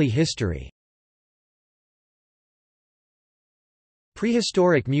 Early history.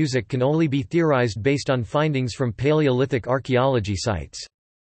 Prehistoric music can only be theorized based on findings from Paleolithic archaeology sites.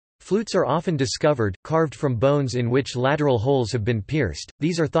 Flutes are often discovered, carved from bones in which lateral holes have been pierced.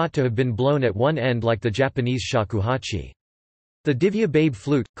 These are thought to have been blown at one end like the Japanese shakuhachi. The Divya Babe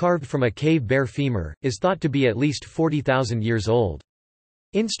flute, carved from a cave bear femur, is thought to be at least 40,000 years old.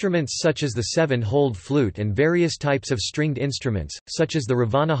 Instruments such as the 7-holed flute and various types of stringed instruments, such as the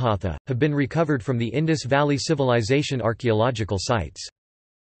Ravanahatha, have been recovered from the Indus Valley Civilization archaeological sites.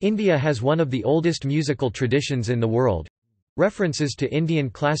 India has one of the oldest musical traditions in the world. References to Indian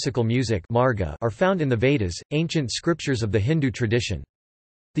classical music Marga are found in the Vedas, ancient scriptures of the Hindu tradition.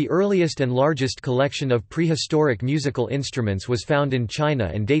 The earliest and largest collection of prehistoric musical instruments was found in China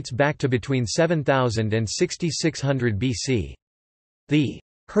and dates back to between 7000 and 6600 BC. The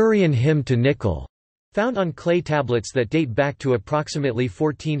Hurrian hymn to Nickel, found on clay tablets that date back to approximately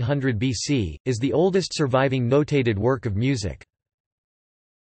 1400 BC, is the oldest surviving notated work of music.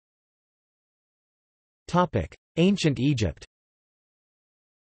 Ancient Egypt.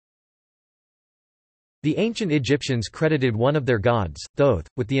 The ancient Egyptians credited one of their gods, Thoth,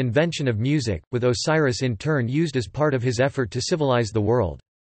 with the invention of music, with Osiris in turn used as part of his effort to civilize the world.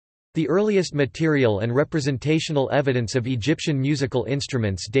 The earliest material and representational evidence of Egyptian musical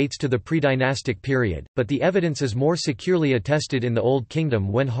instruments dates to the pre-dynastic period, but the evidence is more securely attested in the Old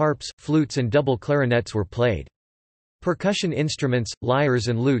Kingdom when harps, flutes and double clarinets were played. Percussion instruments, lyres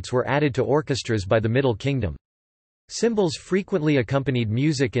and lutes were added to orchestras by the Middle Kingdom. Cymbals frequently accompanied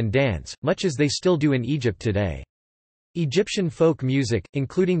music and dance, much as they still do in Egypt today. Egyptian folk music,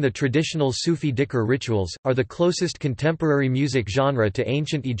 including the traditional Sufi dhikr rituals, are the closest contemporary music genre to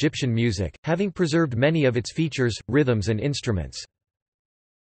ancient Egyptian music, having preserved many of its features, rhythms and instruments.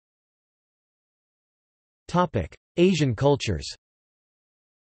 Asian cultures.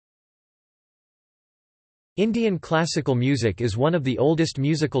 Indian classical music is one of the oldest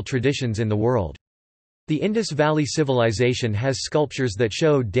musical traditions in the world. The Indus Valley Civilization has sculptures that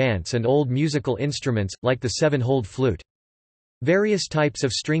show dance and old musical instruments, like the seven-holed flute. Various types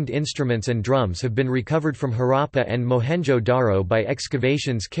of stringed instruments and drums have been recovered from Harappa and Mohenjo-Daro by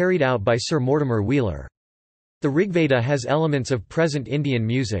excavations carried out by Sir Mortimer Wheeler. The Rigveda has elements of present Indian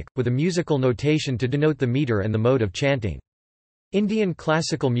music, with a musical notation to denote the meter and the mode of chanting. Indian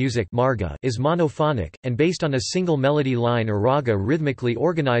classical music marga is monophonic, and based on a single melody line or raga rhythmically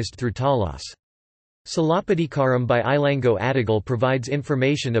organized through talas. Salapadikaram by Ilango Adigal provides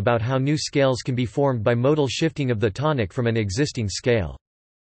information about how new scales can be formed by modal shifting of the tonic from an existing scale.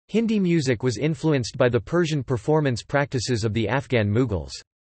 Hindi music was influenced by the Persian performance practices of the Afghan Mughals.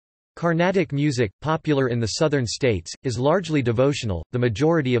 Carnatic music, popular in the southern states, is largely devotional. The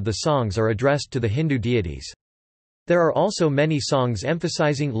majority of the songs are addressed to the Hindu deities. There are also many songs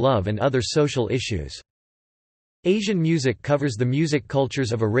emphasizing love and other social issues. Asian music covers the music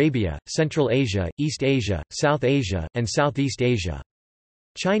cultures of Arabia, Central Asia, East Asia, South Asia, and Southeast Asia.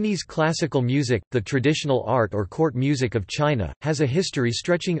 Chinese classical music, the traditional art or court music of China, has a history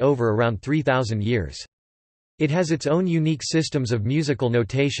stretching over around 3,000 years. It has its own unique systems of musical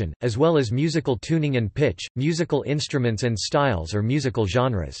notation, as well as musical tuning and pitch, musical instruments and styles or musical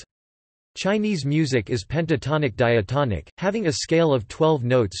genres. Chinese music is pentatonic diatonic, having a scale of 12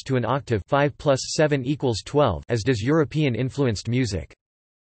 notes to an octave 5 plus 7 equals 12, as does European-influenced music.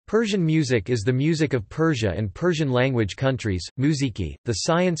 Persian music is the music of Persia and Persian-language countries. Musiki, the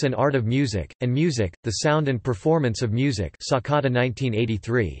science and art of music, and music, the sound and performance of music. Sakata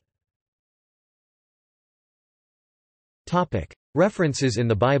 1983. References in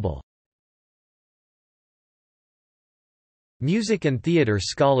the Bible. Music and theater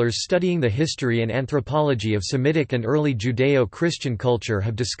scholars studying the history and anthropology of Semitic and early Judeo-Christian culture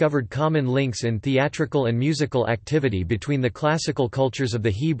have discovered common links in theatrical and musical activity between the classical cultures of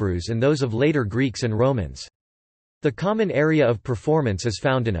the Hebrews and those of later Greeks and Romans. The common area of performance is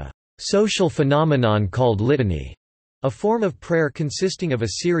found in a social phenomenon called litany, a form of prayer consisting of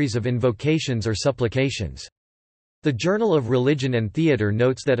a series of invocations or supplications. The Journal of Religion and Theatre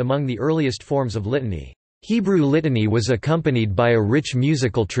notes that among the earliest forms of litany, Hebrew litany was accompanied by a rich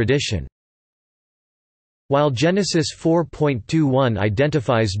musical tradition. While Genesis 4.21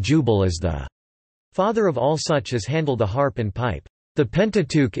 identifies Jubal as the father of all such as handle the harp and pipe, the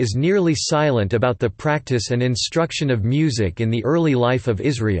Pentateuch is nearly silent about the practice and instruction of music in the early life of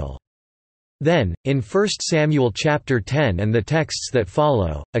Israel. Then, in 1 Samuel chapter 10 and the texts that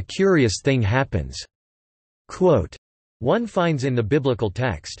follow, a curious thing happens. Quote, one finds in the biblical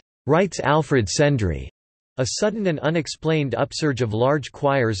text, writes Alfred Sendry, a sudden and unexplained upsurge of large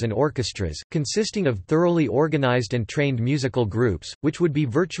choirs and orchestras, consisting of thoroughly organized and trained musical groups, which would be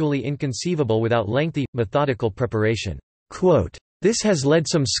virtually inconceivable without lengthy, methodical preparation. Quote, this has led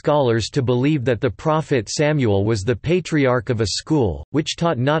some scholars to believe that the prophet Samuel was the patriarch of a school, which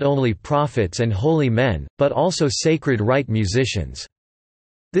taught not only prophets and holy men, but also sacred rite musicians.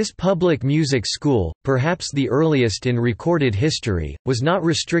 This public music school, perhaps the earliest in recorded history, was not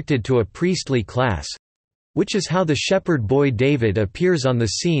restricted to a priestly class, which is how the shepherd boy David appears on the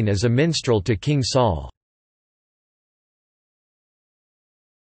scene as a minstrel to King Saul.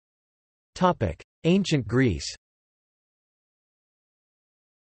 Ancient Greece.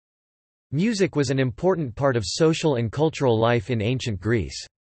 Music was an important part of social and cultural life in ancient Greece.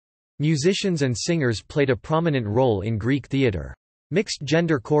 Musicians and singers played a prominent role in Greek theatre.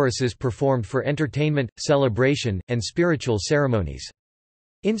 Mixed-gender choruses performed for entertainment, celebration, and spiritual ceremonies.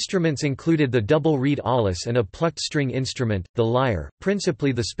 Instruments included the double reed aulos and a plucked string instrument, the lyre,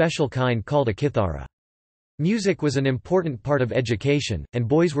 principally the special kind called a kithara. Music was an important part of education, and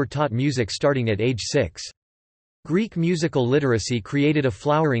boys were taught music starting at age 6. Greek musical literacy created a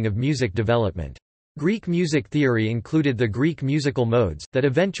flowering of music development. Greek music theory included the Greek musical modes, that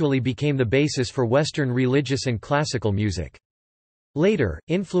eventually became the basis for Western religious and classical music. Later,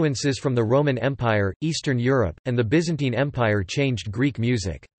 influences from the Roman Empire, Eastern Europe, and the Byzantine Empire changed Greek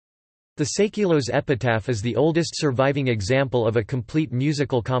music. The Sakilos epitaph is the oldest surviving example of a complete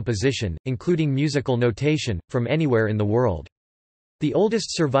musical composition, including musical notation, from anywhere in the world. The oldest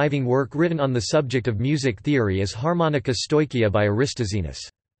surviving work written on the subject of music theory is Harmonica Stoichia by Aristoxenus.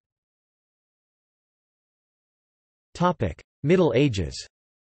 Middle Ages.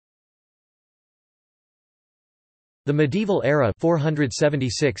 The medieval era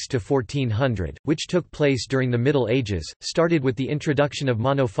 476 to 1400, which took place during the Middle Ages, started with the introduction of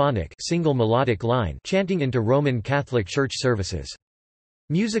monophonic single melodic line chanting into Roman Catholic Church services.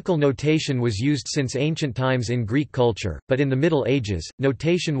 Musical notation was used since ancient times in Greek culture, but in the Middle Ages,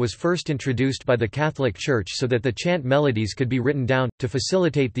 notation was first introduced by the Catholic Church so that the chant melodies could be written down, to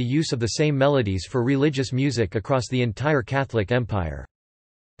facilitate the use of the same melodies for religious music across the entire Catholic Empire.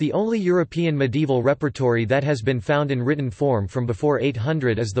 The only European medieval repertory that has been found in written form from before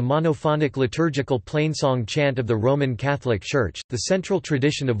 800 is the monophonic liturgical plainsong chant of the Roman Catholic Church, the central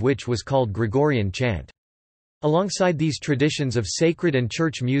tradition of which was called Gregorian chant. Alongside these traditions of sacred and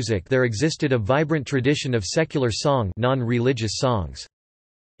church music there existed a vibrant tradition of secular song, non-religious songs.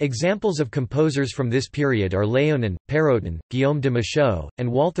 Examples of composers from this period are Léonin, Perrotin, Guillaume de Machaut,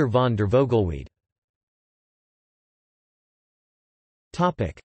 and Walther von der Vogelweide.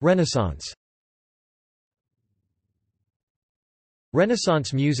 Renaissance.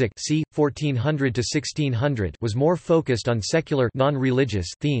 Renaissance music c. 1400 to 1600 was more focused on secular non-religious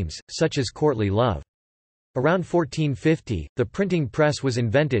themes, such as courtly love. Around 1450, the printing press was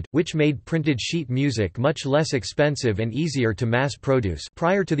invented, which made printed sheet music much less expensive and easier to mass produce.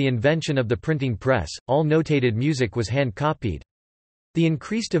 Prior to the invention of the printing press, all notated music was hand-copied. The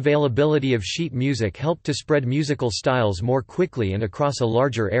increased availability of sheet music helped to spread musical styles more quickly and across a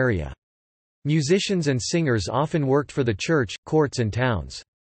larger area. Musicians and singers often worked for the church, courts and towns.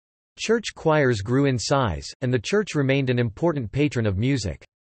 Church choirs grew in size, and the church remained an important patron of music.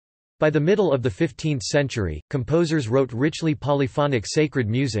 By the middle of the 15th century, composers wrote richly polyphonic sacred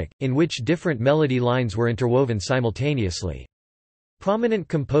music, in which different melody lines were interwoven simultaneously. Prominent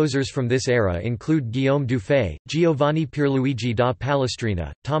composers from this era include Guillaume Dufay, Giovanni Pierluigi da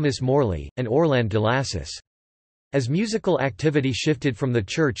Palestrina, Thomas Morley, and Orlando de Lassus. As musical activity shifted from the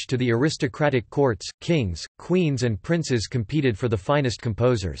church to the aristocratic courts, kings, queens and princes competed for the finest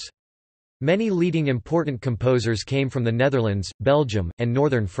composers. Many leading important composers came from the Netherlands, Belgium, and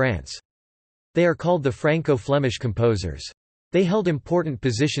northern France. They are called the Franco-Flemish composers. They held important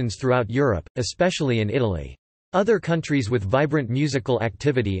positions throughout Europe, especially in Italy. Other countries with vibrant musical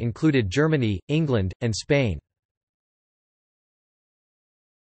activity included Germany, England, and Spain.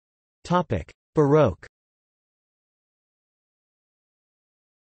 Baroque.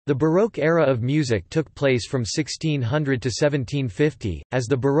 The Baroque era of music took place from 1600 to 1750, as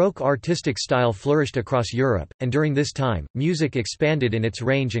the Baroque artistic style flourished across Europe, and during this time, music expanded in its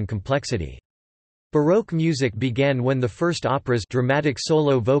range and complexity. Baroque music began when the first operas, dramatic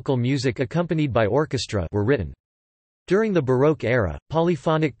solo vocal music accompanied by orchestra, were written. During the Baroque era,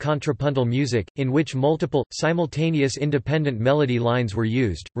 polyphonic contrapuntal music, in which multiple, simultaneous independent melody lines were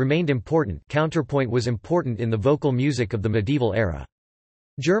used, remained important. Counterpoint was important in the vocal music of the medieval era.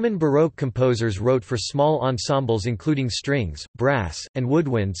 German Baroque composers wrote for small ensembles including strings, brass, and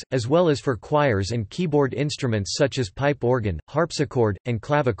woodwinds, as well as for choirs and keyboard instruments such as pipe organ, harpsichord, and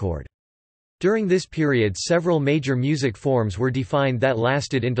clavichord. During this period several major music forms were defined that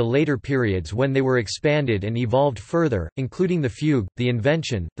lasted into later periods when they were expanded and evolved further, including the fugue, the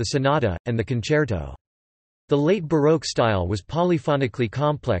invention, the sonata, and the concerto. The late Baroque style was polyphonically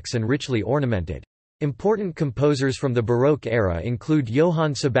complex and richly ornamented. Important composers from the Baroque era include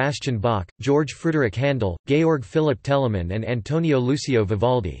Johann Sebastian Bach, George Frideric Handel, Georg Philipp Telemann and Antonio Lucio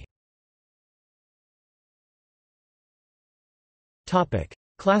Vivaldi.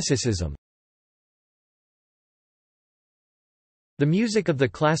 Classicism. The music of the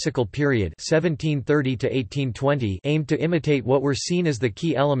classical period 1730 to 1820 aimed to imitate what were seen as the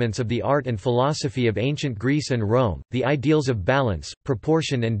key elements of the art and philosophy of ancient Greece and Rome, the ideals of balance,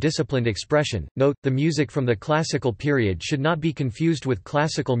 proportion and disciplined expression. Note, the music from the classical period should not be confused with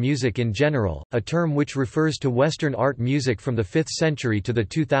classical music in general, a term which refers to Western art music from the 5th century to the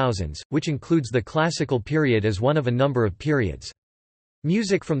 2000s, which includes the classical period as one of a number of periods.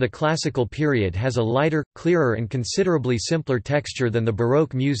 Music from the classical period has a lighter, clearer and considerably simpler texture than the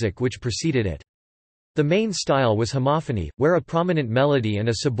Baroque music which preceded it. The main style was homophony, where a prominent melody and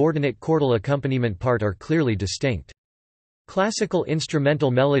a subordinate chordal accompaniment part are clearly distinct. Classical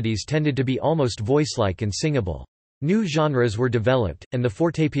instrumental melodies tended to be almost voice-like and singable. New genres were developed, and the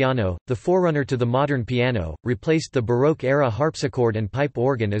fortepiano, the forerunner to the modern piano, replaced the Baroque-era harpsichord and pipe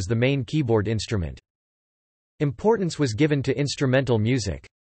organ as the main keyboard instrument. Importance was given to instrumental music.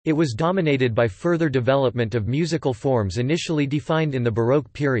 It was dominated by further development of musical forms initially defined in the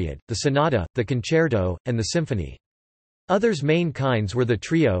Baroque period, the sonata, the concerto, and the symphony. Others main kinds were the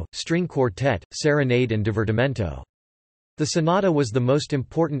trio, string quartet, serenade and divertimento. The sonata was the most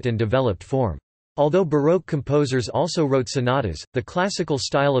important and developed form. Although Baroque composers also wrote sonatas, the classical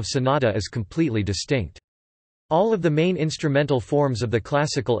style of sonata is completely distinct. All of the main instrumental forms of the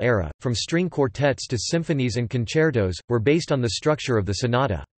classical era, from string quartets to symphonies and concertos, were based on the structure of the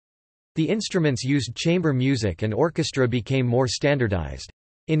sonata. The instruments used chamber music and orchestra became more standardized.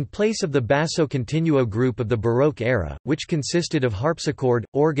 In place of the basso continuo group of the Baroque era, which consisted of harpsichord,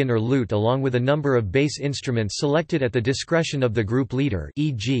 organ or lute along with a number of bass instruments selected at the discretion of the group leader,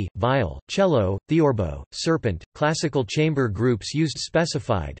 e.g., viol, cello, theorbo, serpent, classical chamber groups used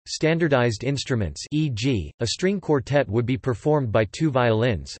specified, standardized instruments, e.g., a string quartet would be performed by 2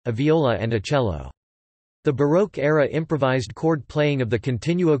 violins, a viola and a cello. The Baroque-era improvised chord playing of the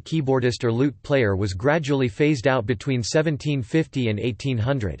continuo keyboardist or lute player was gradually phased out between 1750 and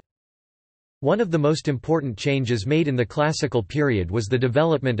 1800. One of the most important changes made in the classical period was the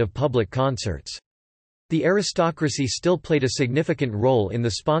development of public concerts. The aristocracy still played a significant role in the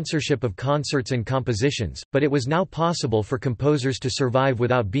sponsorship of concerts and compositions, but it was now possible for composers to survive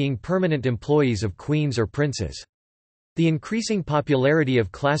without being permanent employees of queens or princes. The increasing popularity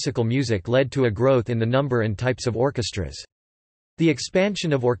of classical music led to a growth in the number and types of orchestras. The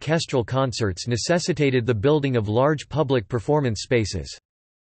expansion of orchestral concerts necessitated the building of large public performance spaces.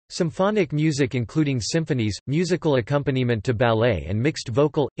 Symphonic music including symphonies, musical accompaniment to ballet and mixed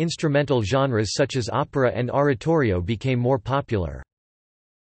vocal, instrumental genres such as opera and oratorio became more popular.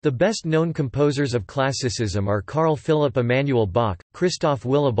 The best-known composers of classicism are Carl Philipp Emanuel Bach, Christoph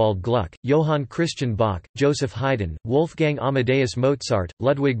Willibald Gluck, Johann Christian Bach, Joseph Haydn, Wolfgang Amadeus Mozart,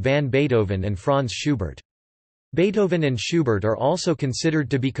 Ludwig van Beethoven and Franz Schubert. Beethoven and Schubert are also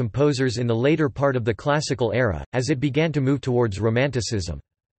considered to be composers in the later part of the classical era, as it began to move towards Romanticism.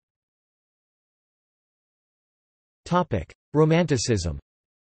 Romanticism.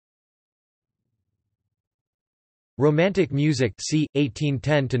 Romantic music c.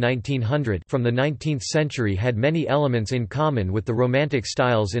 1810–1900 from the 19th century had many elements in common with the Romantic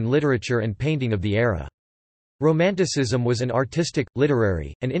styles in literature and painting of the era. Romanticism was an artistic,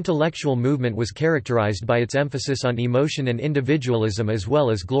 literary, and intellectual movement was characterized by its emphasis on emotion and individualism as well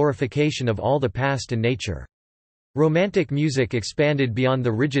as glorification of all the past and nature. Romantic music expanded beyond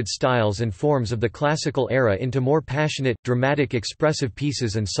the rigid styles and forms of the classical era into more passionate, dramatic expressive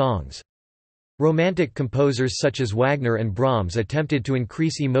pieces and songs. Romantic composers such as Wagner and Brahms attempted to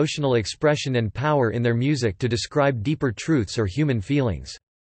increase emotional expression and power in their music to describe deeper truths or human feelings.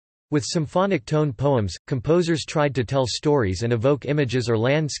 With symphonic tone poems, composers tried to tell stories and evoke images or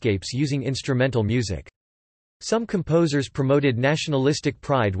landscapes using instrumental music. Some composers promoted nationalistic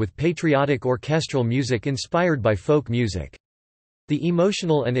pride with patriotic orchestral music inspired by folk music. The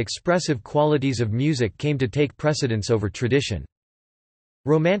emotional and expressive qualities of music came to take precedence over tradition.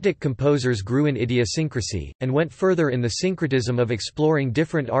 Romantic composers grew in idiosyncrasy, and went further in the syncretism of exploring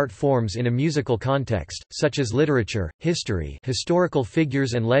different art forms in a musical context, such as literature, history, historical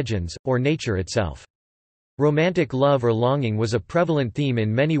figures and legends, or nature itself. Romantic love or longing was a prevalent theme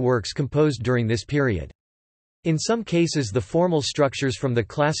in many works composed during this period. In some cases the formal structures from the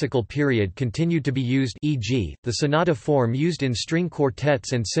classical period continued to be used, e.g., the sonata form used in string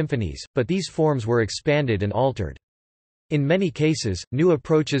quartets and symphonies, but these forms were expanded and altered. In many cases, new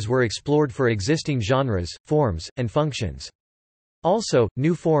approaches were explored for existing genres, forms, and functions. Also,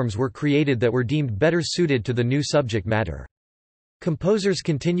 new forms were created that were deemed better suited to the new subject matter. Composers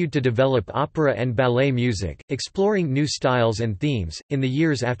continued to develop opera and ballet music, exploring new styles and themes. In the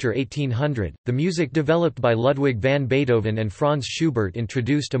years after 1800, the music developed by Ludwig van Beethoven and Franz Schubert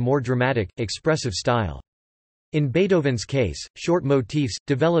introduced a more dramatic, expressive style. In Beethoven's case, short motifs,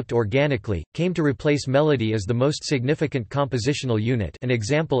 developed organically, came to replace melody as the most significant compositional unit. An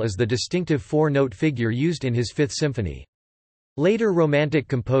example is the distinctive four-note figure used in his Fifth Symphony. Later Romantic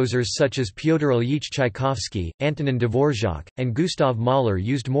composers such as Pyotr Ilyich Tchaikovsky, Antonin Dvorak, and Gustav Mahler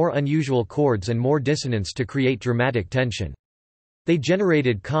used more unusual chords and more dissonance to create dramatic tension. They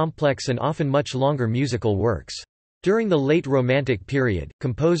generated complex and often much longer musical works. During the late Romantic period,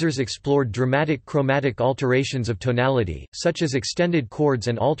 composers explored dramatic chromatic alterations of tonality, such as extended chords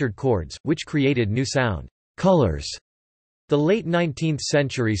and altered chords, which created new sound colors. The late 19th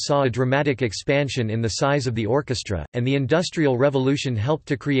century saw a dramatic expansion in the size of the orchestra, and the Industrial Revolution helped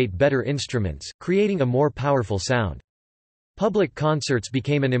to create better instruments, creating a more powerful sound. Public concerts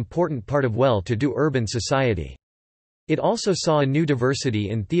became an important part of well-to-do urban society. It also saw a new diversity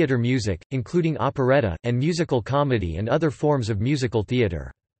in theatre music, including operetta, and musical comedy and other forms of musical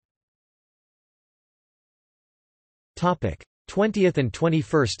theatre. 20th and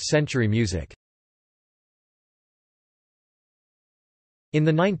 21st century music. In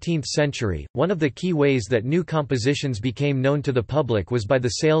the 19th century, one of the key ways that new compositions became known to the public was by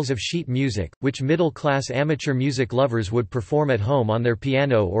the sales of sheet music, which middle-class amateur music lovers would perform at home on their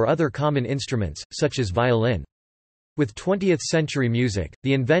piano or other common instruments, such as violin. With 20th-century music,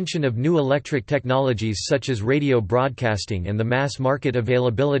 the invention of new electric technologies such as radio broadcasting and the mass-market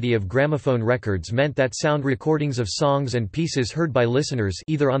availability of gramophone records meant that sound recordings of songs and pieces heard by listeners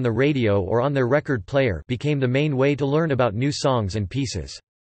either on the radio or on their record player became the main way to learn about new songs and pieces.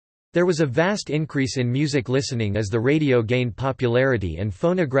 There was a vast increase in music listening as the radio gained popularity and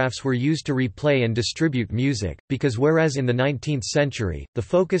phonographs were used to replay and distribute music, because whereas in the 19th century, the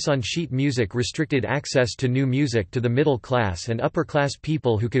focus on sheet music restricted access to new music to the middle class and upper class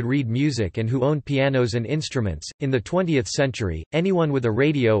people who could read music and who owned pianos and instruments, in the 20th century, anyone with a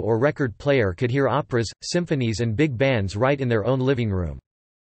radio or record player could hear operas, symphonies and big bands right in their own living room.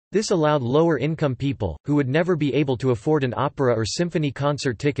 This allowed lower-income people, who would never be able to afford an opera or symphony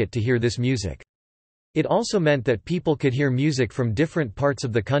concert ticket to hear this music. It also meant that people could hear music from different parts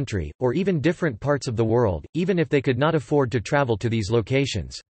of the country, or even different parts of the world, even if they could not afford to travel to these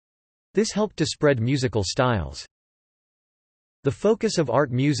locations. This helped to spread musical styles. The focus of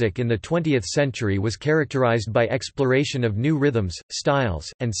art music in the 20th century was characterized by exploration of new rhythms, styles,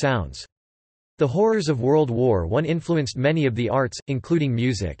 and sounds. The horrors of World War I influenced many of the arts, including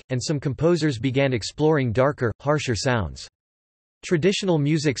music, and some composers began exploring darker, harsher sounds. Traditional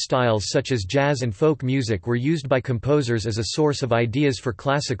music styles such as jazz and folk music were used by composers as a source of ideas for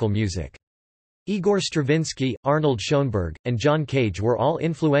classical music. Igor Stravinsky, Arnold Schoenberg, and John Cage were all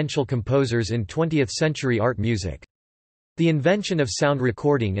influential composers in 20th-century art music. The invention of sound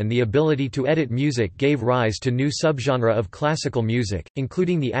recording and the ability to edit music gave rise to new subgenre of classical music,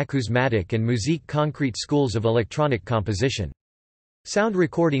 including the acousmatic and musique concrète schools of electronic composition. Sound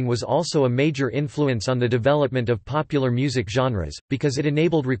recording was also a major influence on the development of popular music genres, because it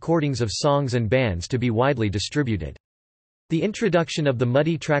enabled recordings of songs and bands to be widely distributed. The introduction of the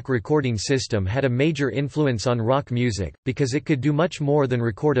multi-track recording system had a major influence on rock music, because it could do much more than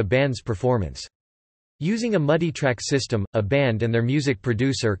record a band's performance. Using a multi-track system, a band and their music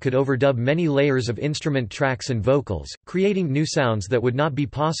producer could overdub many layers of instrument tracks and vocals, creating new sounds that would not be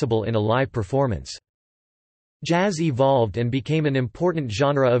possible in a live performance. Jazz evolved and became an important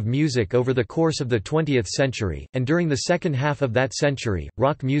genre of music over the course of the 20th century, and during the second half of that century,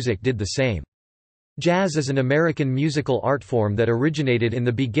 rock music did the same. Jazz is an American musical art form that originated in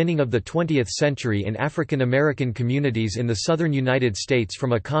the beginning of the 20th century in African American communities in the southern United States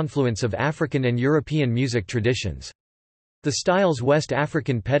from a confluence of African and European music traditions. The style's West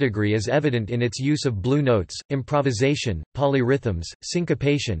African pedigree is evident in its use of blue notes, improvisation, polyrhythms,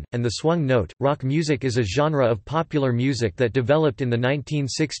 syncopation, and the swung note. Rock music is a genre of popular music that developed in the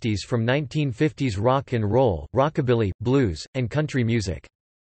 1960s from 1950s rock and roll, rockabilly, blues, and country music.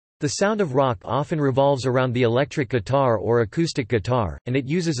 The sound of rock often revolves around the electric guitar or acoustic guitar, and it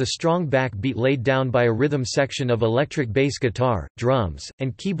uses a strong backbeat laid down by a rhythm section of electric bass guitar, drums,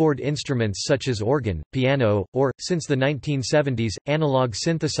 and keyboard instruments such as organ, piano, or, since the 1970s, analog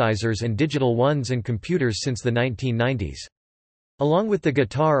synthesizers and digital ones and computers since the 1990s. Along with the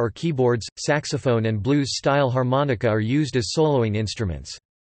guitar or keyboards, saxophone and blues-style harmonica are used as soloing instruments.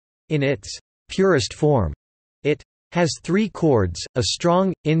 In its purest form, it has 3 chords, a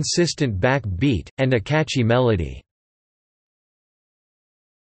strong, insistent back beat, and a catchy melody.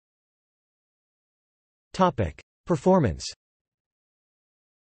 Performance.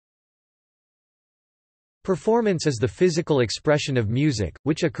 Performance is the physical expression of music,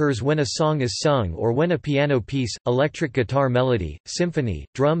 which occurs when a song is sung or when a piano piece, electric guitar melody, symphony,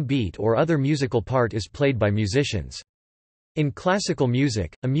 drum beat or other musical part is played by musicians. In classical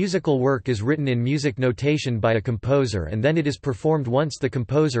music, a musical work is written in music notation by a composer and then it is performed once the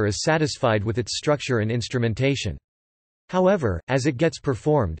composer is satisfied with its structure and instrumentation. However, as it gets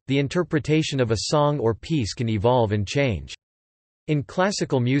performed, the interpretation of a song or piece can evolve and change. In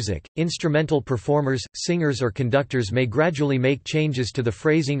classical music, instrumental performers, singers or conductors may gradually make changes to the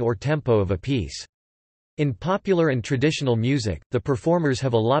phrasing or tempo of a piece. In popular and traditional music, the performers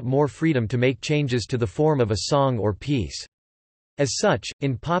have a lot more freedom to make changes to the form of a song or piece. As such,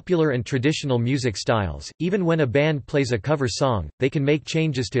 in popular and traditional music styles, even when a band plays a cover song, they can make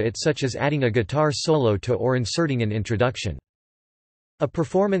changes to it, such as adding a guitar solo to or inserting an introduction. A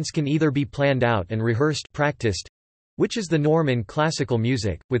performance can either be planned out and rehearsed practiced, which is the norm in classical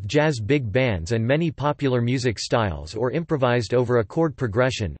music, with jazz big bands and many popular music styles, or improvised over a chord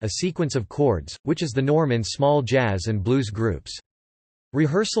progression, a sequence of chords, which is the norm in small jazz and blues groups.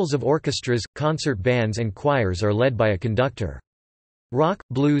 Rehearsals of orchestras, concert bands and choirs are led by a conductor. Rock,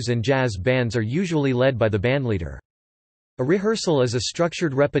 blues and jazz bands are usually led by the bandleader. A rehearsal is a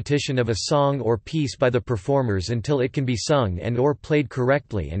structured repetition of a song or piece by the performers until it can be sung and/or played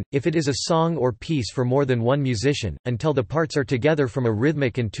correctly and, if it is a song or piece for more than one musician, until the parts are together from a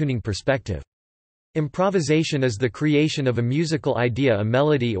rhythmic and tuning perspective. Improvisation is the creation of a musical idea, a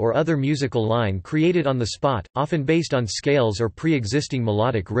melody or other musical line created on the spot, often based on scales or pre-existing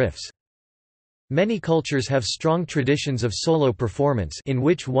melodic riffs. Many cultures have strong traditions of solo performance in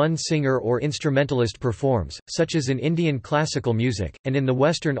which one singer or instrumentalist performs, such as in Indian classical music, and in the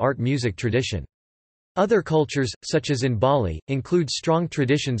Western art music tradition. Other cultures, such as in Bali, include strong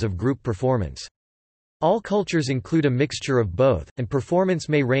traditions of group performance. All cultures include a mixture of both, and performance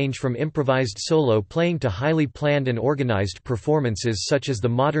may range from improvised solo playing to highly planned and organized performances such as the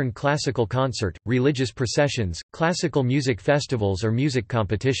modern classical concert, religious processions, classical music festivals or music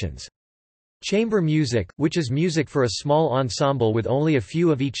competitions. Chamber music, which is music for a small ensemble with only a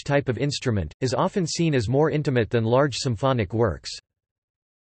few of each type of instrument, is often seen as more intimate than large symphonic works.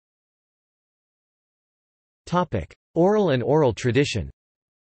 Oral and oral tradition.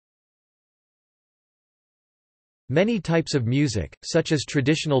 Many types of music, such as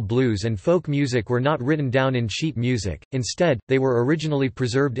traditional blues and folk music, were not written down in sheet music. Instead, they were originally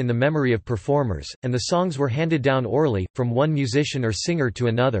preserved in the memory of performers, and the songs were handed down orally, from one musician or singer to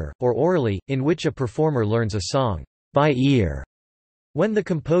another, or orally, in which a performer learns a song by ear. When the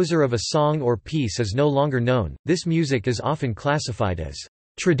composer of a song or piece is no longer known, this music is often classified as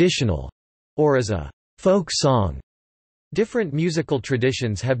traditional or as a folk song. Different musical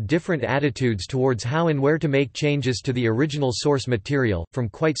traditions have different attitudes towards how and where to make changes to the original source material, from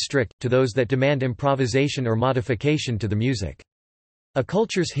quite strict, to those that demand improvisation or modification to the music. A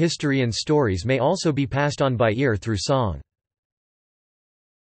culture's history and stories may also be passed on by ear through song.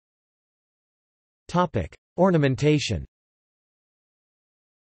 Ornamentation.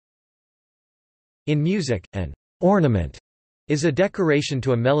 In music, an ornament is a decoration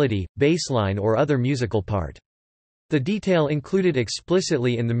to a melody, bassline or other musical part. The detail included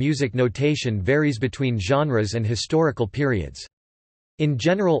explicitly in the music notation varies between genres and historical periods. In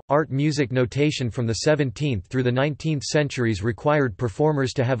general, art music notation from the 17th through the 19th centuries required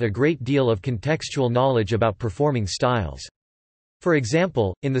performers to have a great deal of contextual knowledge about performing styles. For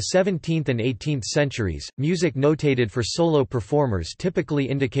example, in the 17th and 18th centuries, music notated for solo performers typically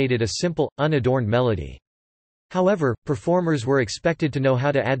indicated a simple, unadorned melody. However, performers were expected to know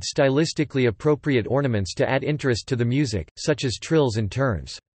how to add stylistically appropriate ornaments to add interest to the music, such as trills and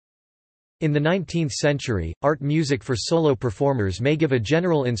turns. In the 19th century, art music for solo performers may give a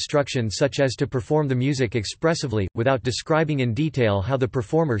general instruction such as to perform the music expressively, without describing in detail how the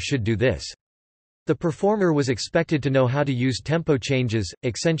performer should do this. The performer was expected to know how to use tempo changes,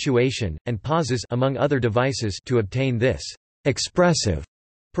 accentuation, and pauses among other devices to obtain this expressive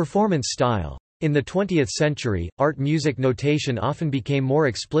performance style. In the 20th century, art music notation often became more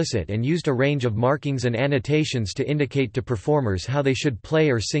explicit and used a range of markings and annotations to indicate to performers how they should play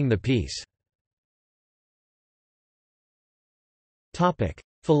or sing the piece.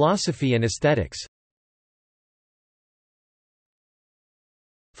 Philosophy and aesthetics.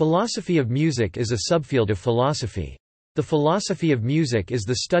 Philosophy of music is a subfield of philosophy. The philosophy of music is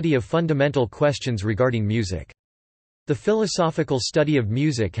the study of fundamental questions regarding music. The philosophical study of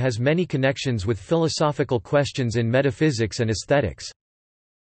music has many connections with philosophical questions in metaphysics and aesthetics.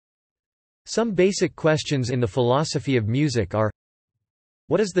 Some basic questions in the philosophy of music are: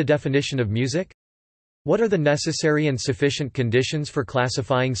 what is the definition of music? What are the necessary and sufficient conditions for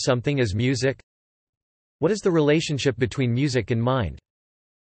classifying something as music? What is the relationship between music and mind?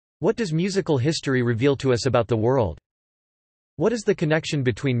 What does musical history reveal to us about the world? What is the connection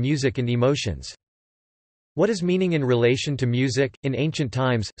between music and emotions? What is meaning in relation to music? In ancient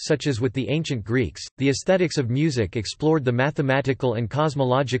times, such as with the ancient Greeks, the aesthetics of music explored the mathematical and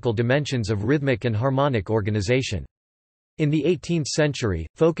cosmological dimensions of rhythmic and harmonic organization. In the 18th century,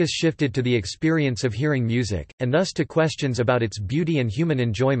 focus shifted to the experience of hearing music, and thus to questions about its beauty and human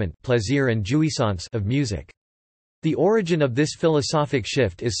enjoyment plaisir and jouissance of music. The origin of this philosophic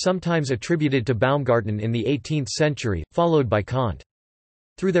shift is sometimes attributed to Baumgarten in the 18th century, followed by Kant.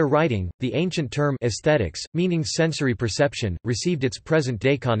 Through their writing, the ancient term aesthetics, meaning sensory perception, received its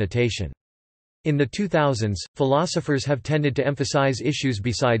present-day connotation. In the 2000s, philosophers have tended to emphasize issues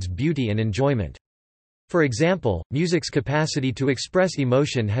besides beauty and enjoyment. For example, music's capacity to express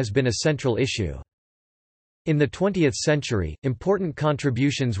emotion has been a central issue. In the 20th century, important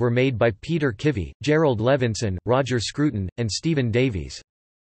contributions were made by Peter Kivy, Gerald Levinson, Roger Scruton, and Stephen Davies.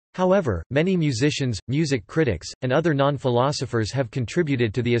 However, many musicians, music critics, and other non-philosophers have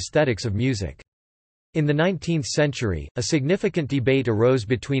contributed to the aesthetics of music. In the 19th century, a significant debate arose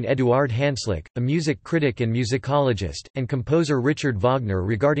between Eduard Hanslick, a music critic and musicologist, and composer Richard Wagner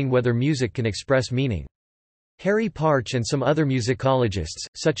regarding whether music can express meaning. Harry Parch and some other musicologists,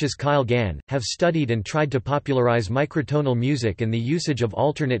 such as Kyle Gann, have studied and tried to popularize microtonal music and the usage of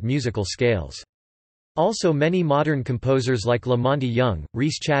alternate musical scales. Also, many modern composers like La Monte Young,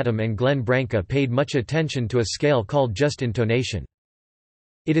 Rhys Chatham and Glenn Branca paid much attention to a scale called just intonation.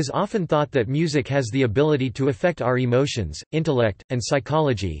 It is often thought that music has the ability to affect our emotions, intellect, and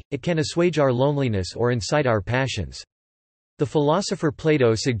psychology. It can assuage our loneliness or incite our passions. The philosopher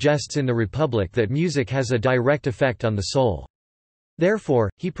Plato suggests in the Republic that music has a direct effect on the soul. Therefore,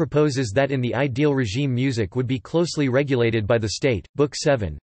 he proposes that in the ideal regime music would be closely regulated by the state. Book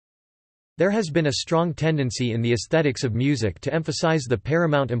 7. There has been a strong tendency in the aesthetics of music to emphasize the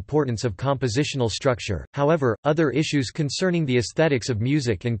paramount importance of compositional structure. However, other issues concerning the aesthetics of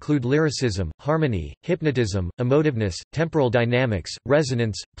music include lyricism, harmony, hypnotism, emotiveness, temporal dynamics,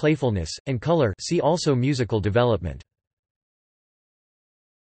 resonance, playfulness, and color. See also musical development.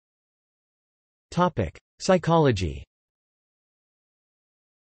 Topic: Psychology.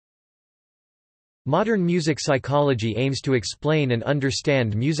 Modern music psychology aims to explain and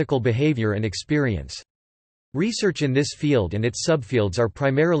understand musical behavior and experience. Research in this field and its subfields are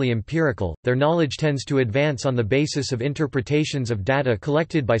primarily empirical. Their knowledge tends to advance on the basis of interpretations of data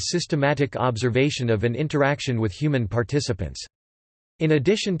collected by systematic observation of an interaction with human participants. In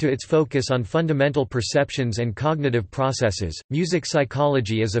addition to its focus on fundamental perceptions and cognitive processes, music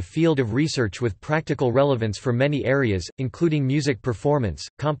psychology is a field of research with practical relevance for many areas, including music performance,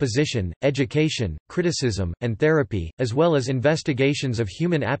 composition, education, criticism, and therapy, as well as investigations of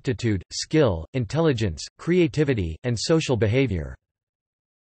human aptitude, skill, intelligence, creativity, and social behavior.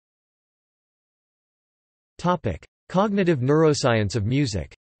 Cognitive neuroscience of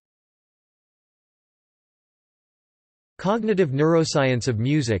music. Cognitive neuroscience of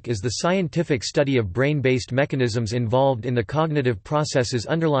music is the scientific study of brain-based mechanisms involved in the cognitive processes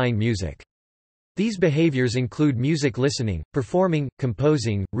underlying music. These behaviors include music listening, performing,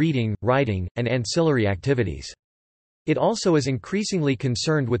 composing, reading, writing, and ancillary activities. It also is increasingly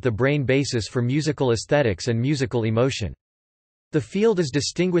concerned with the brain basis for musical aesthetics and musical emotion. The field is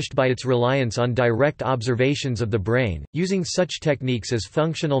distinguished by its reliance on direct observations of the brain, using such techniques as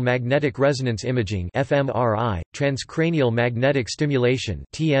functional magnetic resonance imaging (fMRI), transcranial magnetic stimulation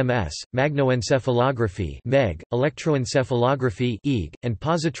 (TMS), magnoencephalography (MEG), electroencephalography (EEG), and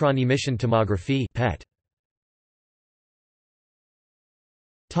positron emission tomography (PET).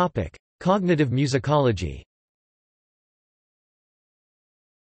 Topic: Cognitive musicology.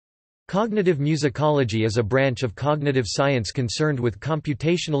 Cognitive musicology is a branch of cognitive science concerned with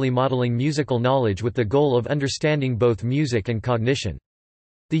computationally modeling musical knowledge with the goal of understanding both music and cognition.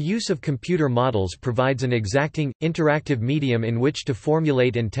 The use of computer models provides an exacting, interactive medium in which to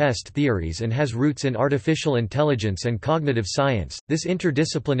formulate and test theories and has roots in artificial intelligence and cognitive science. This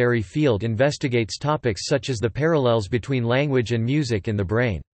interdisciplinary field investigates topics such as the parallels between language and music in the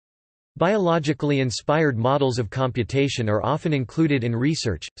brain. Biologically inspired models of computation are often included in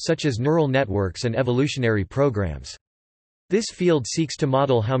research, such as neural networks and evolutionary programs. This field seeks to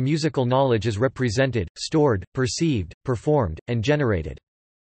model how musical knowledge is represented, stored, perceived, performed, and generated.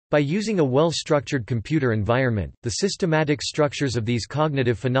 By using a well-structured computer environment, the systematic structures of these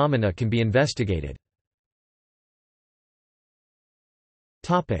cognitive phenomena can be investigated.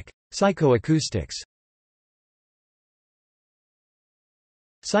 Psychoacoustics.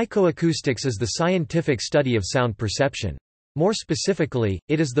 Psychoacoustics is the scientific study of sound perception. More specifically,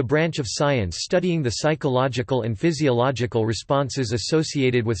 it is the branch of science studying the psychological and physiological responses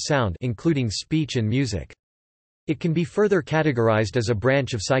associated with sound, including speech and music. It can be further categorized as a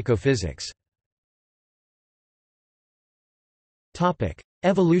branch of psychophysics. Topic: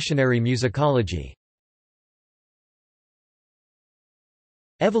 Evolutionary musicology.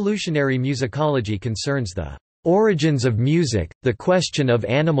 Evolutionary musicology concerns the origins of music, the question of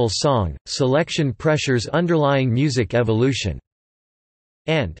animal song, selection pressures underlying music evolution,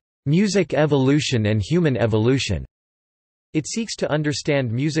 and music evolution and human evolution. It seeks to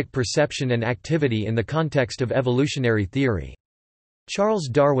understand music perception and activity in the context of evolutionary theory. Charles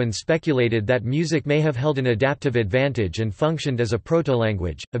Darwin speculated that music may have held an adaptive advantage and functioned as a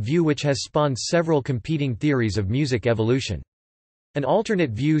proto-language, a view which has spawned several competing theories of music evolution. An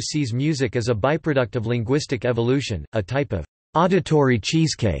alternate view sees music as a byproduct of linguistic evolution, a type of auditory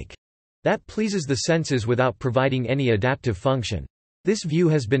cheesecake that pleases the senses without providing any adaptive function. This view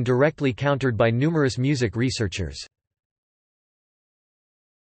has been directly countered by numerous music researchers.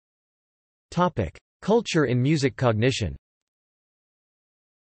 Culture in music cognition.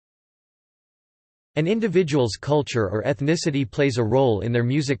 An individual's culture or ethnicity plays a role in their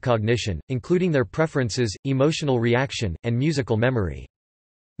music cognition, including their preferences, emotional reaction, and musical memory.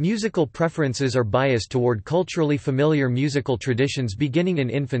 Musical preferences are biased toward culturally familiar musical traditions beginning in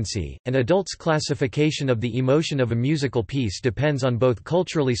infancy, and adults' classification of the emotion of a musical piece depends on both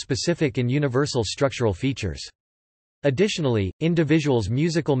culturally specific and universal structural features. Additionally, individuals'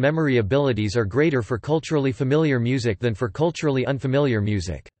 musical memory abilities are greater for culturally familiar music than for culturally unfamiliar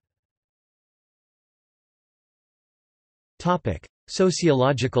music.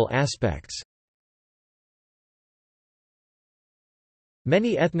 Sociological aspects.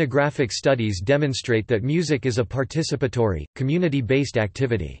 Many ethnographic studies demonstrate that music is a participatory, community-based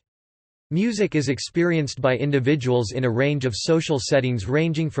activity. Music is experienced by individuals in a range of social settings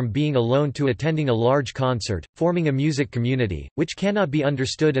ranging from being alone to attending a large concert, forming a music community, which cannot be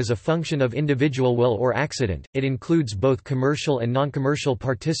understood as a function of individual will or accident. It includes both commercial and non-commercial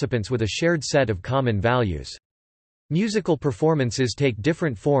participants with a shared set of common values. Musical performances take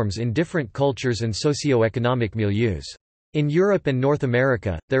different forms in different cultures and socio-economic milieus. In Europe and North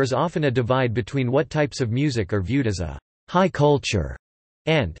America, there is often a divide between what types of music are viewed as a high culture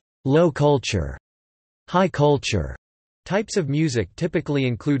and low culture. High culture types of music typically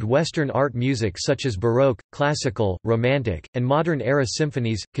include Western art music such as Baroque, classical, Romantic, and modern-era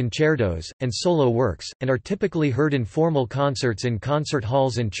symphonies, concertos, and solo works, and are typically heard in formal concerts in concert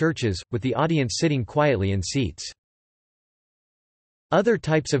halls and churches, with the audience sitting quietly in seats. Other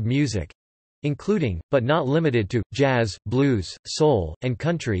types of music, including, but not limited to, jazz, blues, soul, and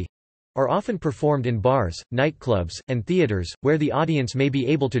country, are often performed in bars, nightclubs, and theaters, where the audience may be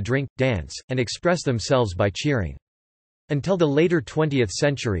able to drink, dance, and express themselves by cheering. Until the later 20th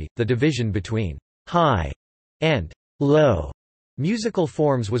century, the division between high and low musical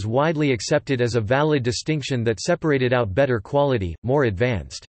forms was widely accepted as a valid distinction that separated out better quality, more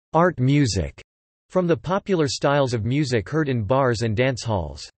advanced art music from the popular styles of music heard in bars and dance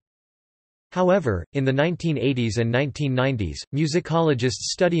halls. However, in the 1980s and 1990s, musicologists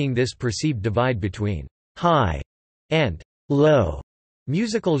studying this perceived divide between high and low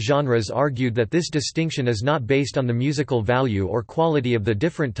musical genres argued that this distinction is not based on the musical value or quality of the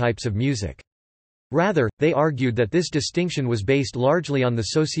different types of music. Rather, they argued that this distinction was based largely on the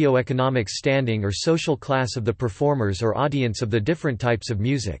socio-economic standing or social class of the performers or audience of the different types of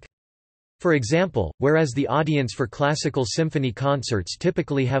music. For example, whereas the audience for classical symphony concerts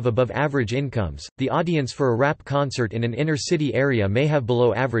typically have above-average incomes, the audience for a rap concert in an inner-city area may have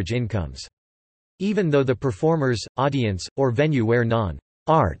below-average incomes. Even though the performers, audience, or venue where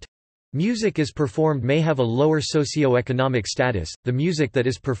non-art music is performed may have a lower socio-economic status, the music that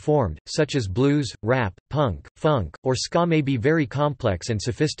is performed, such as blues, rap, punk, funk, or ska, may be very complex and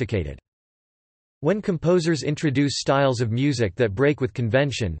sophisticated. When composers introduce styles of music that break with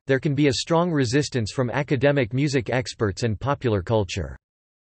convention, there can be a strong resistance from academic music experts and popular culture.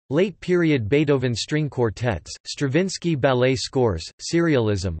 Late-period Beethoven string quartets, Stravinsky ballet scores,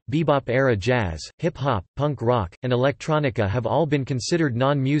 serialism, bebop-era jazz, hip-hop, punk rock, and electronica have all been considered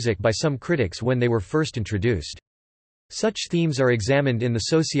non-music by some critics when they were first introduced. Such themes are examined in the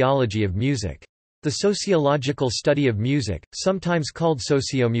sociology of music. The sociological study of music, sometimes called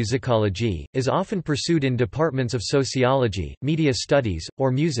sociomusicology, is often pursued in departments of sociology, media studies,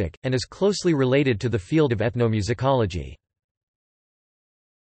 or music, and is closely related to the field of ethnomusicology.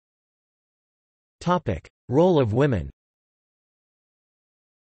 Role of women.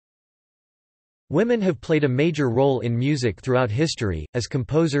 Women have played a major role in music throughout history, as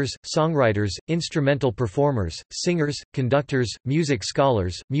composers, songwriters, instrumental performers, singers, conductors, music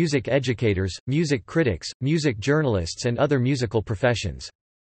scholars, music educators, music critics, music journalists and other musical professions.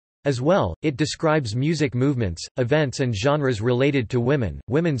 As well, it describes music movements, events and genres related to women,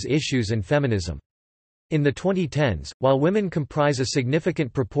 women's issues and feminism. In the 2010s, while women comprise a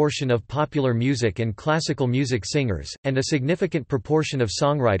significant proportion of popular music and classical music singers, and a significant proportion of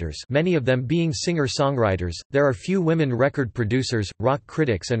songwriters, many of them being singer-songwriters, there are few women record producers, rock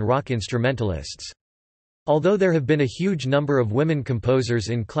critics and rock instrumentalists. Although there have been a huge number of women composers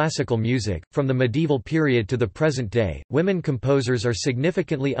in classical music, from the medieval period to the present day, women composers are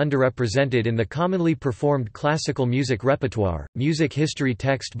significantly underrepresented in the commonly performed classical music repertoire, music history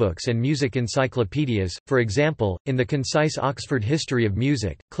textbooks and music encyclopedias. For example, in the concise Oxford History of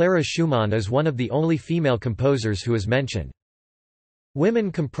Music, Clara Schumann is one of the only female composers who is mentioned.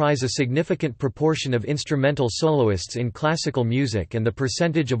 Women comprise a significant proportion of instrumental soloists in classical music, and the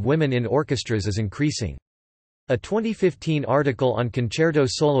percentage of women in orchestras is increasing. A 2015 article on concerto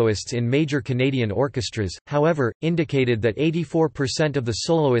soloists in major Canadian orchestras, however, indicated that 84% of the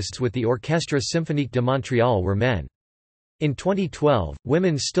soloists with the Orchestre Symphonique de Montréal were men. In 2012,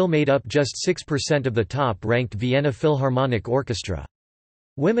 women still made up just 6% of the top-ranked Vienna Philharmonic Orchestra.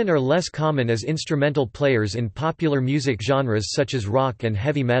 Women are less common as instrumental players in popular music genres such as rock and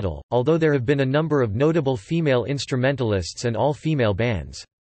heavy metal, although there have been a number of notable female instrumentalists and all-female bands.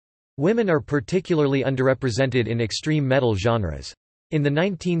 Women are particularly underrepresented in extreme metal genres. In the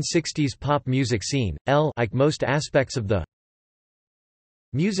 1960s pop music scene, like most aspects of the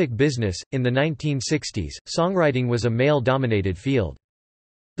music business, in the 1960s, songwriting was a male-dominated field.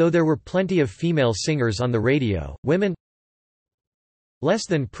 Though there were plenty of female singers on the radio, women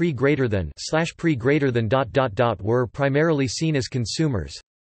pre greater than were primarily seen as consumers.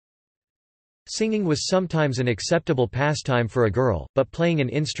 Singing was sometimes an acceptable pastime for a girl, but playing an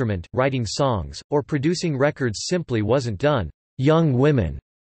instrument, writing songs, or producing records simply wasn't done. Young women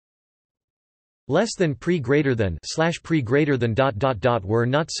pre greater than were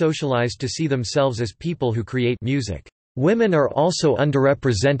not socialized to see themselves as people who create music. Women are also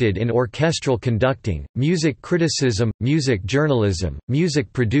underrepresented in orchestral conducting, music criticism, music journalism,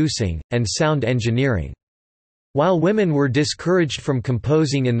 music producing, and sound engineering. While women were discouraged from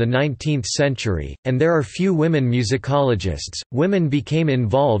composing in the 19th century, and there are few women musicologists, women became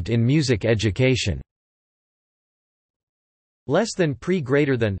involved in music education. Pre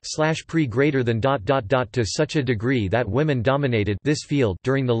greater than to such a degree that women dominated this field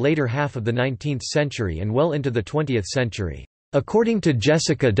during the later half of the 19th century and well into the 20th century. According to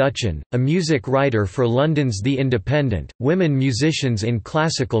Jessica Dutchin, a music writer for London's The Independent, women musicians in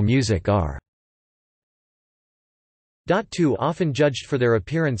classical music are too often judged for their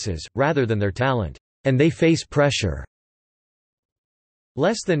appearances, rather than their talent, and they face pressure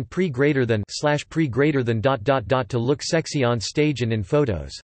pre greater than to look sexy on stage and in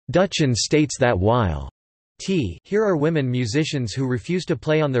photos. Dutchin states that while here are women musicians who refuse to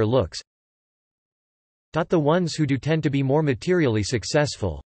play on their looks, the ones who do tend to be more materially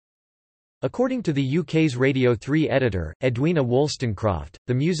successful. According to the UK's Radio 3 editor, Edwina Wollstonecraft,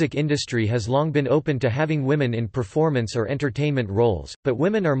 the music industry has long been open to having women in performance or entertainment roles, but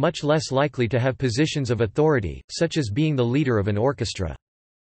women are much less likely to have positions of authority, such as being the leader of an orchestra.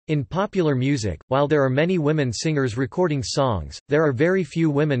 In popular music, while there are many women singers recording songs, there are very few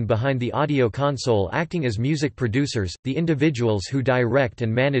women behind the audio console acting as music producers, the individuals who direct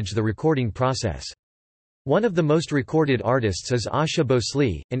and manage the recording process. One of the most recorded artists is Asha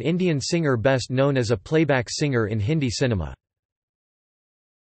Bhosle, an Indian singer best known as a playback singer in Hindi cinema.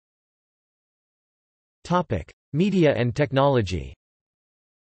 Media and technology.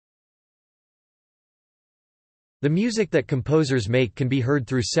 The music that composers make can be heard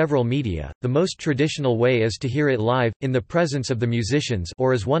through several media. The most traditional way is to hear it live, in the presence of the musicians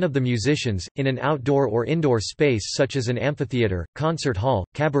or as one of the musicians, in an outdoor or indoor space such as an amphitheater, concert hall,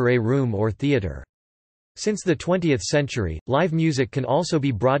 cabaret room or theater. Since the 20th century, live music can also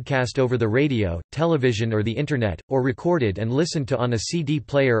be broadcast over the radio, television or the Internet, or recorded and listened to on a CD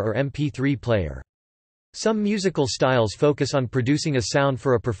player or MP3 player. Some musical styles focus on producing a sound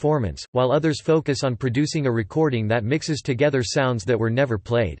for a performance, while others focus on producing a recording that mixes together sounds that were never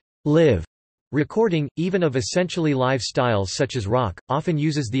played. Live recording, even of essentially live styles such as rock, often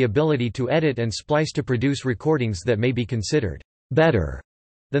uses the ability to edit and splice to produce recordings that may be considered better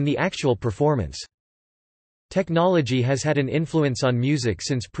than the actual performance. Technology has had an influence on music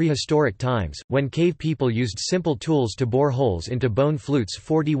since prehistoric times, when cave people used simple tools to bore holes into bone flutes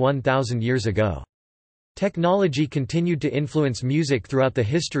 41,000 years ago. Technology continued to influence music throughout the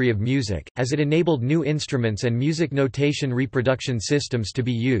history of music, as it enabled new instruments and music notation reproduction systems to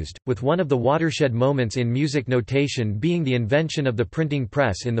be used, with one of the watershed moments in music notation being the invention of the printing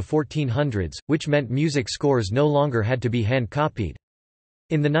press in the 1400s, which meant music scores no longer had to be hand-copied.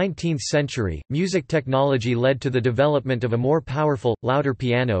 In the 19th century, music technology led to the development of a more powerful, louder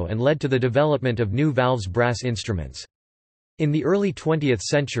piano and led to the development of new valves brass instruments. In the early 20th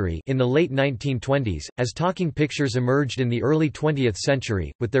century, in the late 1920s, as talking pictures emerged in the early 20th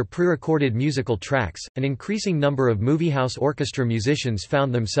century, with their pre-recorded musical tracks, an increasing number of moviehouse orchestra musicians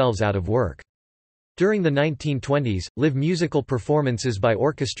found themselves out of work. During the 1920s, live musical performances by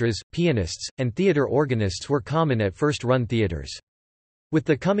orchestras, pianists, and theater organists were common at first-run theaters. With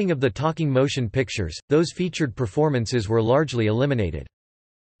the coming of the talking motion pictures, those featured performances were largely eliminated.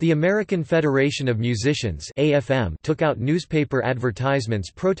 The American Federation of Musicians (AFM) took out newspaper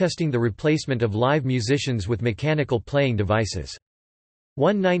advertisements protesting the replacement of live musicians with mechanical playing devices.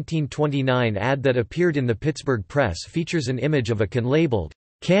 One 1929 ad that appeared in the Pittsburgh Press features an image of a can labeled,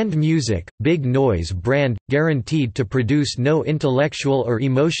 "Canned music, big noise brand, guaranteed to produce no intellectual or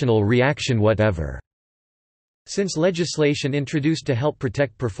emotional reaction whatever." Since legislation introduced to help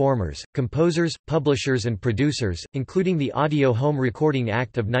protect performers, composers, publishers and producers, including the Audio Home Recording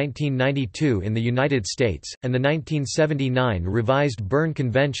Act of 1992 in the United States, and the 1979 revised Berne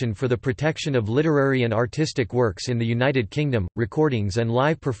Convention for the Protection of Literary and Artistic Works in the United Kingdom, recordings and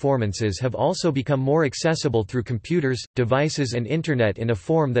live performances have also become more accessible through computers, devices and Internet in a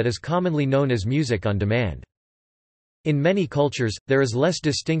form that is commonly known as music on demand. In many cultures, there is less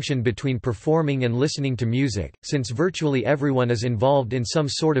distinction between performing and listening to music, since virtually everyone is involved in some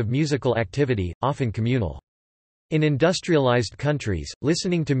sort of musical activity, often communal. In industrialized countries,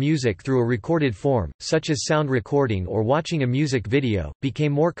 listening to music through a recorded form, such as sound recording or watching a music video,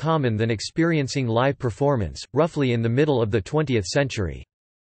 became more common than experiencing live performance, roughly in the middle of the 20th century.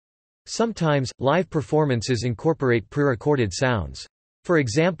 Sometimes, live performances incorporate pre-recorded sounds. For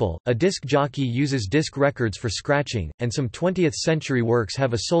example, a disc jockey uses disc records for scratching, and some 20th-century works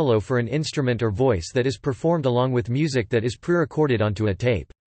have a solo for an instrument or voice that is performed along with music that is pre-recorded onto a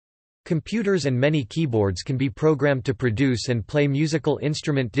tape. Computers and many keyboards can be programmed to produce and play musical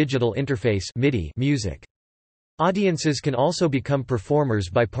instrument digital interface (MIDI) music. Audiences can also become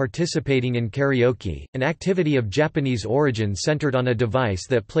performers by participating in karaoke, an activity of Japanese origin centered on a device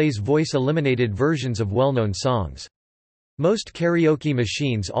that plays voice-eliminated versions of well-known songs. Most karaoke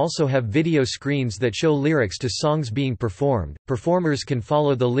machines also have video screens that show lyrics to songs being performed. Performers can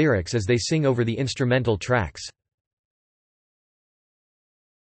follow the lyrics as they sing over the instrumental tracks.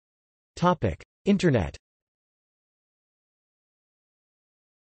 Topic: Internet.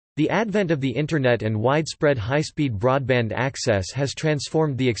 The advent of the Internet and widespread high-speed broadband access has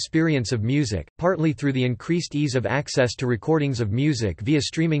transformed the experience of music, partly through the increased ease of access to recordings of music via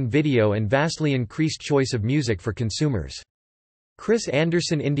streaming video and vastly increased choice of music for consumers. Chris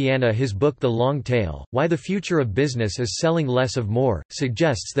Anderson Indiana his book The Long Tail, Why the Future of Business is Selling Less of More,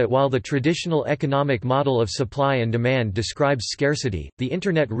 suggests that while the traditional economic model of supply and demand describes scarcity, the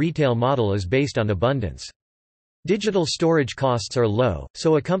Internet retail model is based on abundance. Digital storage costs are low,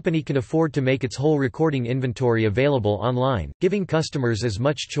 so a company can afford to make its whole recording inventory available online, giving customers as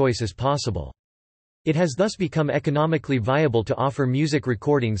much choice as possible. It has thus become economically viable to offer music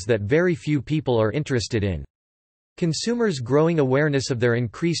recordings that very few people are interested in. Consumers' growing awareness of their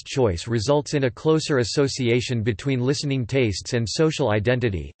increased choice results in a closer association between listening tastes and social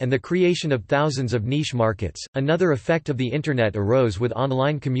identity, and the creation of thousands of niche markets. Another effect of the Internet arose with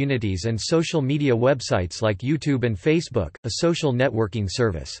online communities and social media websites like YouTube and Facebook, a social networking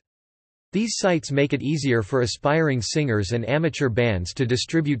service. These sites make it easier for aspiring singers and amateur bands to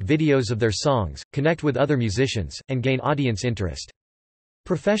distribute videos of their songs, connect with other musicians, and gain audience interest.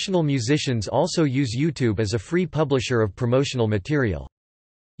 Professional musicians also use YouTube as a free publisher of promotional material.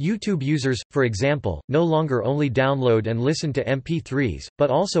 YouTube users, for example, no longer only download and listen to MP3s, but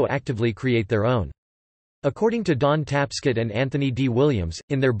also actively create their own. According to Don Tapscott and Anthony D. Williams,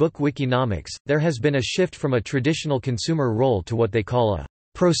 in their book Wikinomics, there has been a shift from a traditional consumer role to what they call a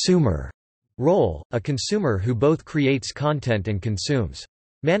prosumer role, a consumer who both creates content and consumes.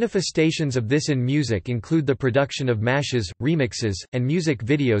 Manifestations of this in music include the production of mashes, remixes, and music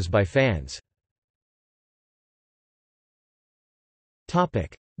videos by fans.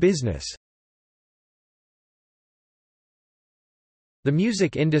 Business. The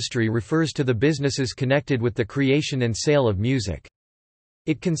music industry refers to the businesses connected with the creation and sale of music.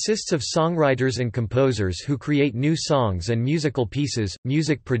 It consists of songwriters and composers who create new songs and musical pieces,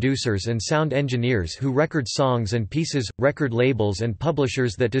 music producers and sound engineers who record songs and pieces, record labels and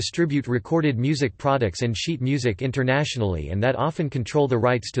publishers that distribute recorded music products and sheet music internationally and that often control the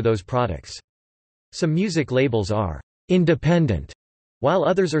rights to those products. Some music labels are independent, while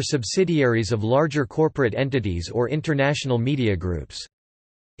others are subsidiaries of larger corporate entities or international media groups.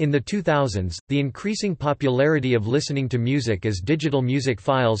 In the 2000s, the increasing popularity of listening to music as digital music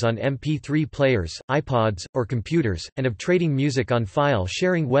files on MP3 players, iPods, or computers, and of trading music on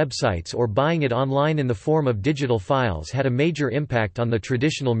file-sharing websites or buying it online in the form of digital files had a major impact on the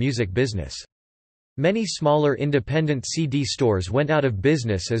traditional music business. Many smaller independent CD stores went out of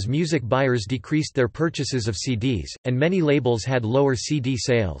business as music buyers decreased their purchases of CDs, and many labels had lower CD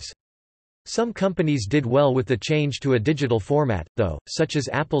sales. Some companies did well with the change to a digital format, though, such as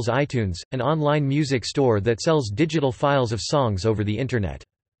Apple's iTunes, an online music store that sells digital files of songs over the Internet.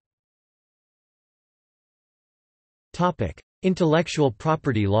 Intellectual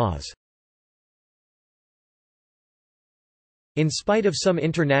property laws. In spite of some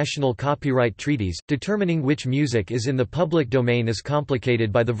international copyright treaties, determining which music is in the public domain is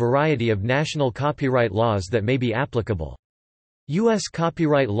complicated by the variety of national copyright laws that may be applicable. U.S.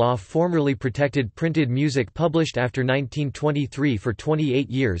 copyright law formerly protected printed music published after 1923 for 28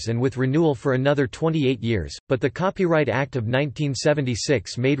 years and with renewal for another 28 years, but the Copyright Act of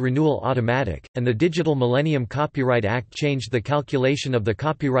 1976 made renewal automatic, and the Digital Millennium Copyright Act changed the calculation of the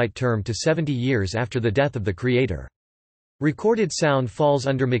copyright term to 70 years after the death of the creator. Recorded sound falls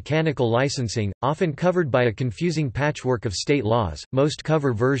under mechanical licensing, often covered by a confusing patchwork of state laws. Most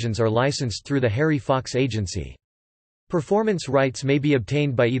cover versions are licensed through the Harry Fox Agency. Performance rights may be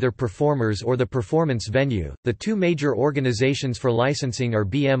obtained by either performers or the performance venue. The two major organizations for licensing are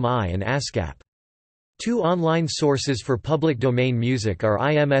BMI and ASCAP. Two online sources for public domain music are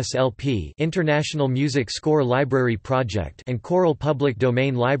IMSLP, International Music Score Library Project, and Choral Public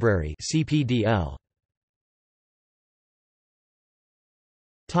Domain Library, CPDL.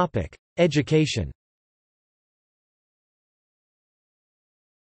 Topic: Education.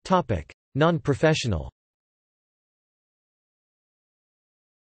 Topic: Non-professional.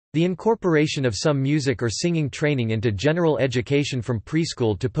 The incorporation of some music or singing training into general education from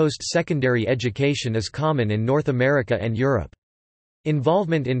preschool to post-secondary education is common in North America and Europe.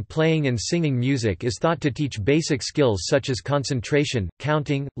 Involvement in playing and singing music is thought to teach basic skills such as concentration,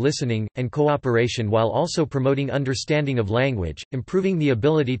 counting, listening, and cooperation while also promoting understanding of language, improving the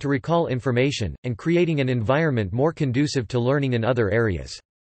ability to recall information, and creating an environment more conducive to learning in other areas.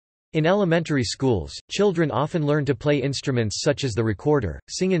 In elementary schools, children often learn to play instruments such as the recorder,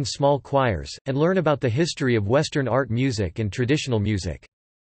 sing in small choirs, and learn about the history of Western art music and traditional music.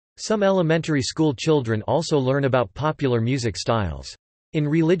 Some elementary school children also learn about popular music styles. In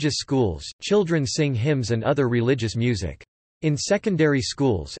religious schools, children sing hymns and other religious music. In secondary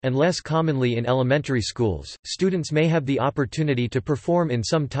schools and less commonly in elementary schools, students may have the opportunity to perform in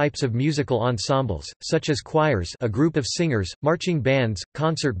some types of musical ensembles, such as choirs, a group of singers, marching bands,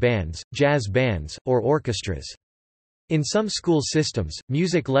 concert bands, jazz bands, or orchestras. In some school systems,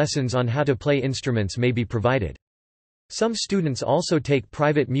 music lessons on how to play instruments may be provided. Some students also take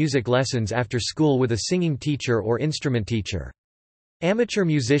private music lessons after school with a singing teacher or instrument teacher. Amateur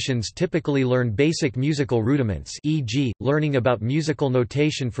musicians typically learn basic musical rudiments, e.g., learning about musical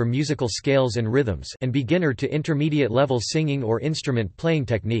notation for musical scales and rhythms, and beginner to intermediate level singing or instrument playing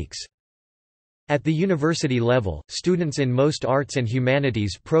techniques. At the university level, students in most arts and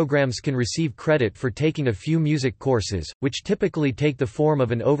humanities programs can receive credit for taking a few music courses, which typically take the form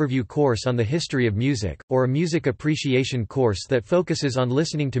of an overview course on the history of music, or a music appreciation course that focuses on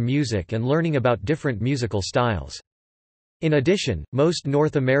listening to music and learning about different musical styles. In addition, most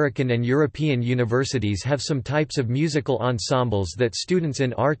North American and European universities have some types of musical ensembles that students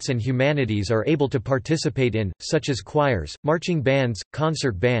in arts and humanities are able to participate in, such as choirs, marching bands,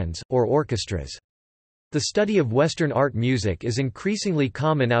 concert bands, or orchestras. The study of Western art music is increasingly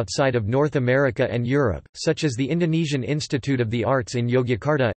common outside of North America and Europe, such as the Indonesian Institute of the Arts in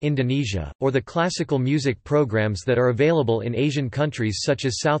Yogyakarta, Indonesia, or the classical music programs that are available in Asian countries such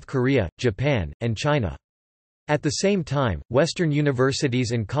as South Korea, Japan, and China. At the same time, Western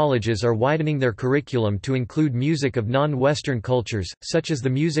universities and colleges are widening their curriculum to include music of non-Western cultures, such as the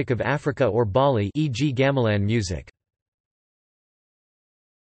music of Africa or Bali, e.g. gamelan music.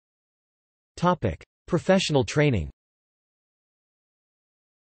 Professional training.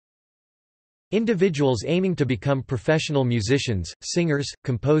 Individuals aiming to become professional musicians, singers,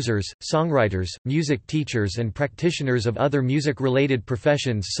 composers, songwriters, music teachers and practitioners of other music-related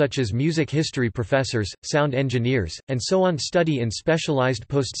professions such as music history professors, sound engineers, and so on study in specialized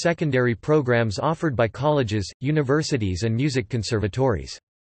post-secondary programs offered by colleges, universities and music conservatories.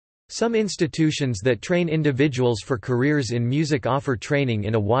 Some institutions that train individuals for careers in music offer training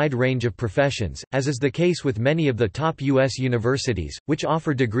in a wide range of professions, as is the case with many of the top U.S. universities, which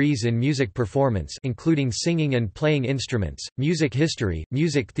offer degrees in music performance including singing and playing instruments, music history,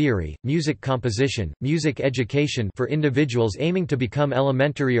 music theory, music composition, music education for individuals aiming to become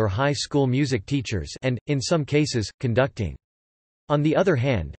elementary or high school music teachers and, in some cases, conducting. On the other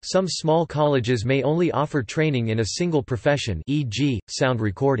hand, some small colleges may only offer training in a single profession, e.g., sound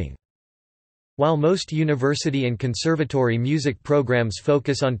recording. While most university and conservatory music programs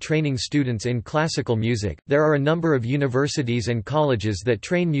focus on training students in classical music, there are a number of universities and colleges that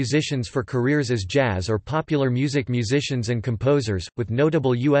train musicians for careers as jazz or popular music musicians and composers, with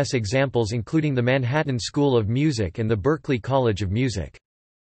notable U.S. examples including the Manhattan School of Music and the Berklee College of Music.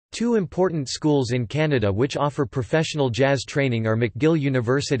 Two important schools in Canada which offer professional jazz training are McGill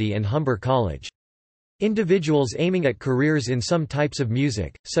University and Humber College. Individuals aiming at careers in some types of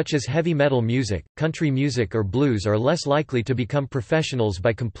music, such as heavy metal music, country music or blues, are less likely to become professionals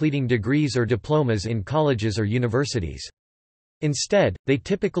by completing degrees or diplomas in colleges or universities. Instead, they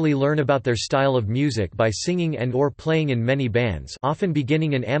typically learn about their style of music by singing and or playing in many bands, often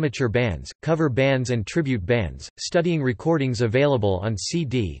beginning in amateur bands, cover bands and tribute bands, studying recordings available on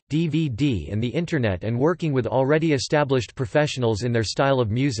CD, DVD and the Internet, and working with already established professionals in their style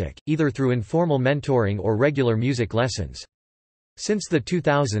of music, either through informal mentoring or regular music lessons. Since the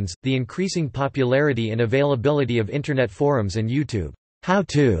 2000s, the increasing popularity and availability of Internet forums and YouTube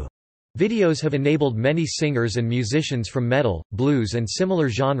how-to videos have enabled many singers and musicians from metal, blues and similar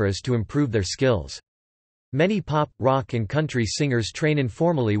genres to improve their skills. Many pop, rock and country singers train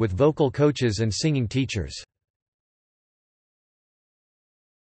informally with vocal coaches and singing teachers.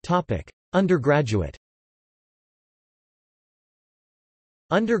 Undergraduate.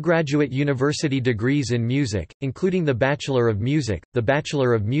 Undergraduate university degrees in music, including the Bachelor of Music, the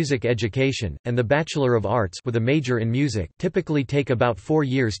Bachelor of Music Education, and the Bachelor of Arts with a major in music, typically take about 4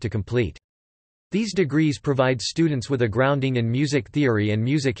 years to complete. These degrees provide students with a grounding in music theory and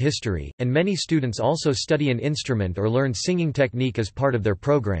music history, and many students also study an instrument or learn singing technique as part of their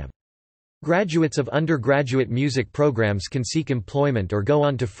program. Graduates of undergraduate music programs can seek employment or go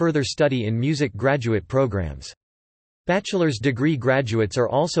on to further study in music graduate programs. Bachelor's degree graduates are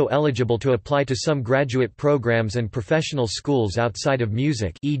also eligible to apply to some graduate programs and professional schools outside of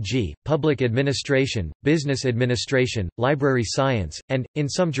music, e.g., public administration, business administration, library science, and, in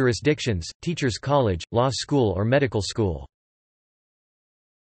some jurisdictions, teachers' college, law school or medical school.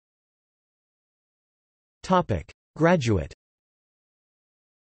 Graduate.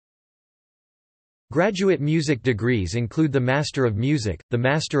 Graduate music degrees include the Master of Music, the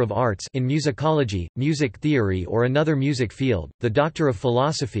Master of Arts in musicology, music theory or another music field, the Doctor of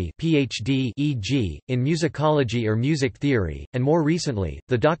Philosophy (PhD), e.g., in musicology or music theory, and more recently,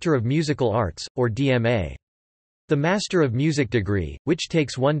 the Doctor of Musical Arts, or DMA. The Master of Music degree, which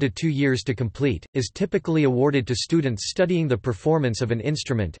takes 1 to 2 years to complete, is typically awarded to students studying the performance of an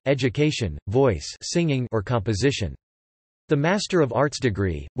instrument, education, voice, singing, or composition. The Master of Arts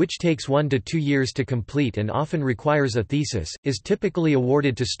degree, which takes 1 to 2 years to complete and often requires a thesis, is typically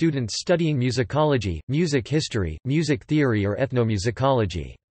awarded to students studying musicology, music history, music theory or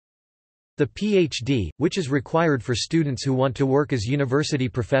ethnomusicology. The PhD, which is required for students who want to work as university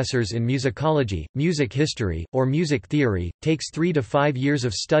professors in musicology, music history, or music theory, takes 3 to 5 years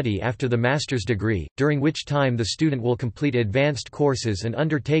of study after the master's degree, during which time the student will complete advanced courses and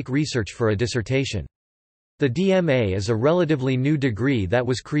undertake research for a dissertation. The DMA is a relatively new degree that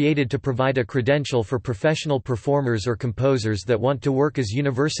was created to provide a credential for professional performers or composers that want to work as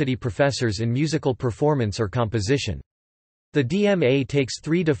university professors in musical performance or composition. The DMA takes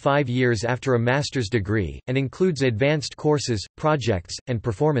 3 to 5 years after a master's degree, and includes advanced courses, projects, and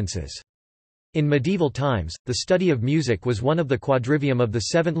performances. In medieval times, the study of music was one of the quadrivium of the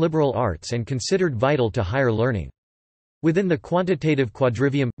 7 liberal arts and considered vital to higher learning. Within the quantitative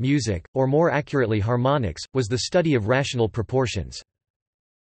quadrivium, music, or more accurately harmonics, was the study of rational proportions.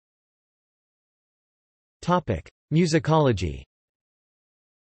 Musicology.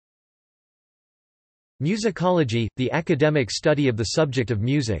 Musicology, the academic study of the subject of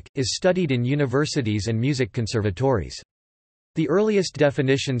music, is studied in universities and music conservatories. The earliest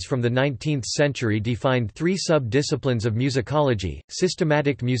definitions from the 19th century defined 3 sub-disciplines of musicology: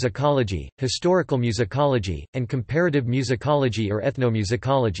 systematic musicology, historical musicology, and comparative musicology or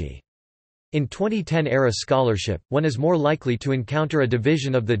ethnomusicology. In 2010-era scholarship, one is more likely to encounter a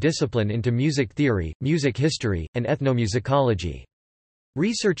division of the discipline into music theory, music history, and ethnomusicology.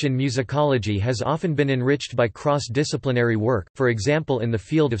 Research in musicology has often been enriched by cross-disciplinary work, for example in the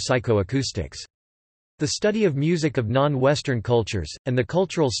field of psychoacoustics. The study of music of non-Western cultures, and the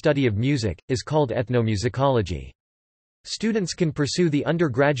cultural study of music, is called ethnomusicology. Students can pursue the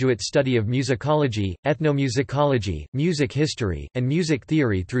undergraduate study of musicology, ethnomusicology, music history, and music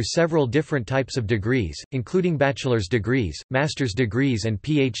theory through several different types of degrees, including bachelor's degrees, master's degrees and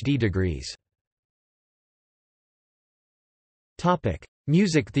PhD degrees.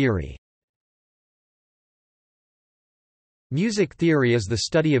 Music theory. Music theory is the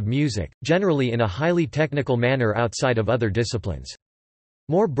study of music, generally in a highly technical manner outside of other disciplines.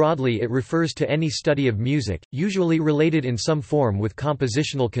 More broadly, it refers to any study of music, usually related in some form with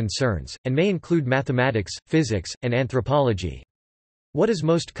compositional concerns, and may include mathematics, physics, and anthropology. What is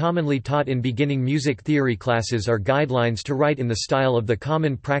most commonly taught in beginning music theory classes are guidelines to write in the style of the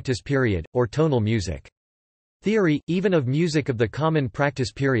common practice period, or tonal music. Theory, even of music of the common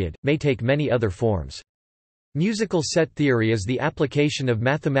practice period, may take many other forms. Musical set theory is the application of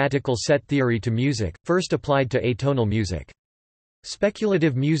mathematical set theory to music, first applied to atonal music.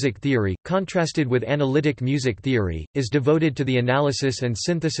 Speculative music theory, contrasted with analytic music theory, is devoted to the analysis and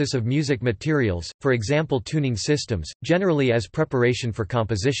synthesis of music materials, for example tuning systems, generally as preparation for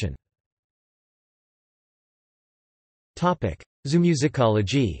composition.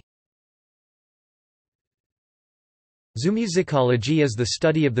 Zoomusicology. Zoomusicology is the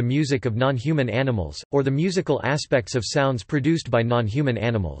study of the music of non-human animals, or the musical aspects of sounds produced by non-human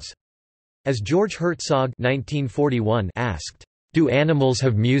animals. As George Herzog 1941 asked, "Do animals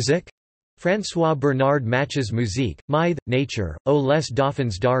have music?" François Bernard Match's Musique, Mythe, Nature, aux les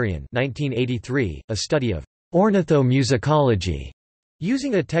dauphins d'Arion 1983, a study of ornithomusicology,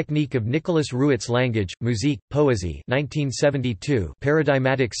 using a technique of Nicolas Rouet's language, musique, poésie 1972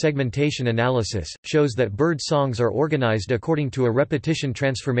 paradigmatic segmentation analysis, shows that bird songs are organized according to a repetition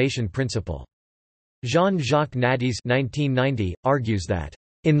transformation principle. Jean-Jacques Natys 1990, argues that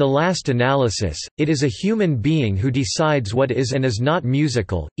in the last analysis, it is a human being who decides what is and is not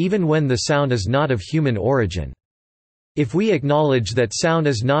musical, even when the sound is not of human origin. If we acknowledge that sound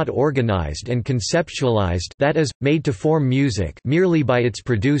is not organized and conceptualized, that is, made to form music merely by its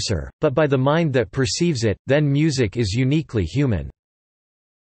producer, but by the mind that perceives it, then music is uniquely human.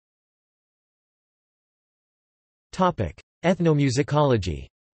 Ethnomusicology.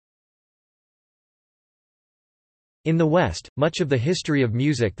 In the West, much of the history of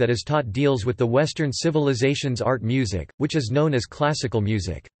music that is taught deals with the Western civilization's art music, which is known as classical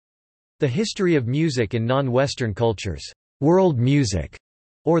music. The history of music in non-Western cultures, world music,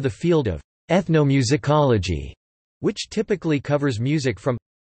 or the field of ethnomusicology, which typically covers music from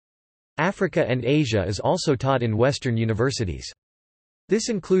Africa and Asia, is also taught in Western universities. This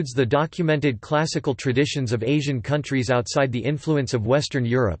includes the documented classical traditions of Asian countries outside the influence of Western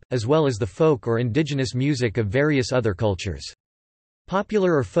Europe, as well as the folk or indigenous music of various other cultures.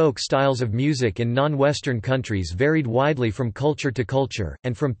 Popular or folk styles of music in non-Western countries varied widely from culture to culture,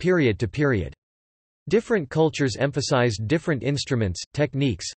 and from period to period. Different cultures emphasized different instruments,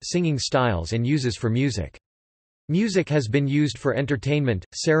 techniques, singing styles and uses for music. Music has been used for entertainment,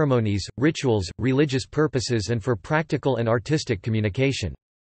 ceremonies, rituals, religious purposes and for practical and artistic communication.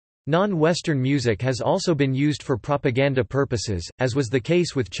 Non-Western music has also been used for propaganda purposes, as was the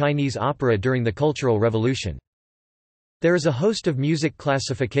case with Chinese opera during the Cultural Revolution. There is a host of music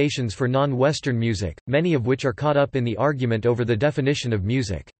classifications for non-Western music, many of which are caught up in the argument over the definition of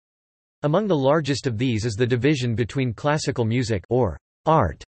music. Among the largest of these is the division between classical music or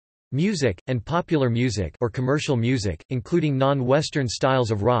art music, and popular music or commercial music, including non-Western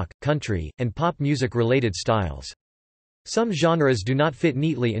styles of rock, country, and pop music-related styles. Some genres do not fit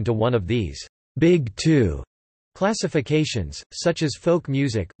neatly into one of these big two classifications, such as folk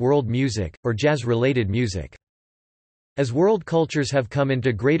music, world music, or jazz-related music. As world cultures have come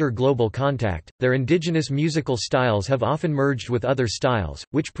into greater global contact, their indigenous musical styles have often merged with other styles,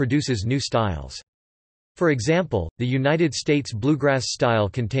 which produces new styles. For example, the United States bluegrass style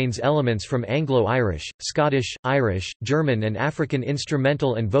contains elements from Anglo-Irish, Scottish, Irish, German and African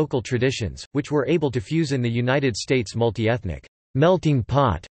instrumental and vocal traditions, which were able to fuse in the United States multi-ethnic melting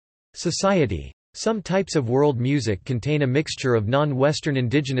pot society. Some types of world music contain a mixture of non-Western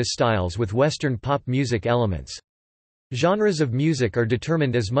indigenous styles with Western pop music elements. Genres of music are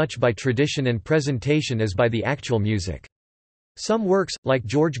determined as much by tradition and presentation as by the actual music. Some works, like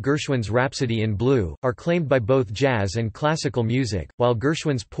George Gershwin's Rhapsody in Blue, are claimed by both jazz and classical music, while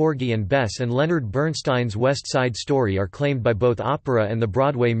Gershwin's Porgy and Bess and Leonard Bernstein's West Side Story are claimed by both opera and the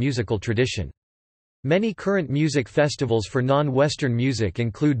Broadway musical tradition. Many current music festivals for non-Western music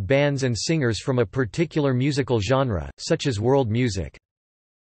include bands and singers from a particular musical genre, such as world music.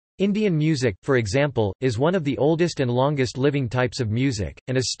 Indian music, for example, is one of the oldest and longest living types of music,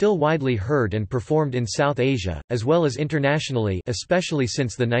 and is still widely heard and performed in South Asia, as well as internationally, especially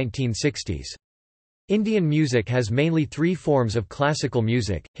since the 1960s. Indian music has mainly three forms of classical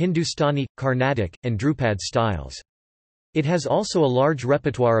music: Hindustani, Carnatic, and Dhrupad styles. It has also a large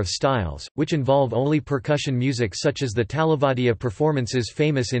repertoire of styles, which involve only percussion music such as the Talavadia performances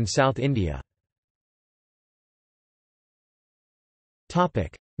famous in South India.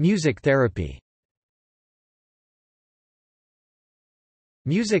 Music therapy.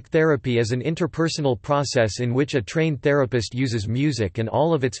 Music therapy is an interpersonal process in which a trained therapist uses music and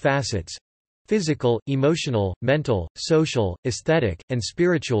all of its facets physical, emotional, mental, social, aesthetic, and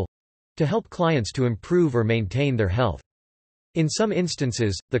spiritual to help clients to improve or maintain their health. In some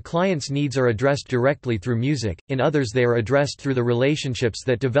instances, the client's needs are addressed directly through music, in others they are addressed through the relationships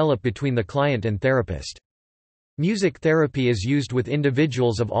that develop between the client and therapist. Music therapy is used with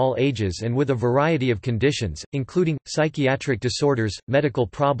individuals of all ages and with a variety of conditions, including, psychiatric disorders, medical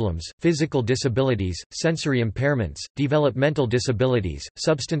problems, physical disabilities, sensory impairments, developmental disabilities,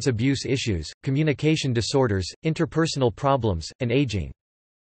 substance abuse issues, communication disorders, interpersonal problems, and aging.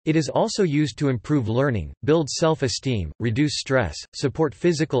 It is also used to improve learning, build self-esteem, reduce stress, support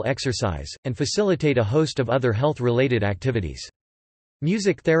physical exercise, and facilitate a host of other health-related activities.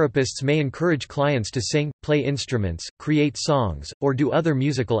 Music therapists may encourage clients to sing, play instruments, create songs, or do other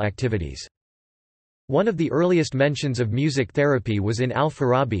musical activities. One of the earliest mentions of music therapy was in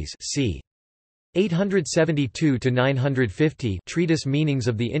Al-Farabi's c. 872–950 treatise Meanings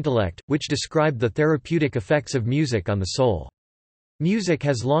of the Intellect, which described the therapeutic effects of music on the soul. Music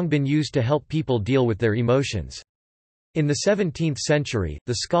has long been used to help people deal with their emotions. In the 17th century,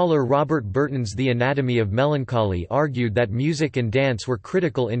 the scholar Robert Burton's The Anatomy of Melancholy argued that music and dance were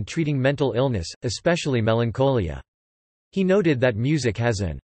critical in treating mental illness, especially melancholia. He noted that music has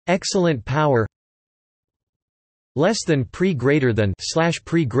an excellent power less than pre greater than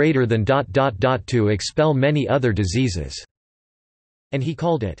to expel many other diseases, and he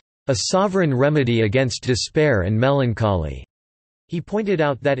called it a sovereign remedy against despair and melancholy. He pointed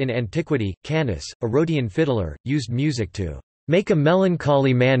out that in antiquity, Canis, a Rhodian fiddler, used music to make a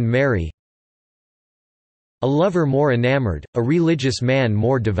melancholy man merry, a lover more enamored, a religious man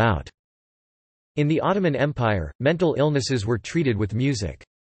more devout. In the Ottoman Empire, mental illnesses were treated with music.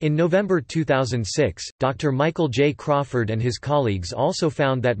 In November 2006, Dr. Michael J. Crawford and his colleagues also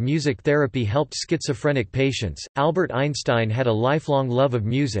found that music therapy helped schizophrenic patients. Albert Einstein had a lifelong love of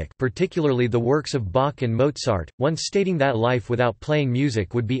music, particularly the works of Bach and Mozart, once stating that life without playing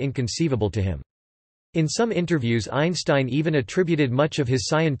music would be inconceivable to him. In some interviews, Einstein even attributed much of his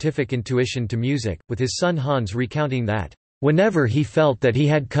scientific intuition to music, with his son Hans recounting that whenever he felt that he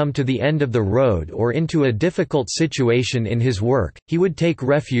had come to the end of the road or into a difficult situation in his work, he would take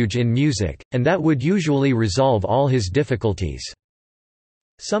refuge in music, and that would usually resolve all his difficulties.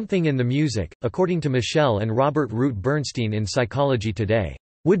 Something in the music, according to Michelle and Robert Root Bernstein in Psychology Today,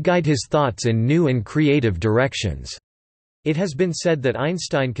 would guide his thoughts in new and creative directions. It has been said that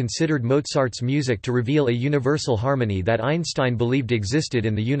Einstein considered Mozart's music to reveal a universal harmony that Einstein believed existed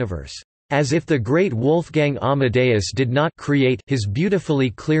in the universe. As if the great Wolfgang Amadeus did not create his beautifully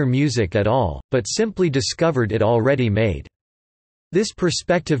clear music at all, but simply discovered it already made. This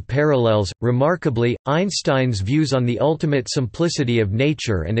perspective parallels, remarkably, Einstein's views on the ultimate simplicity of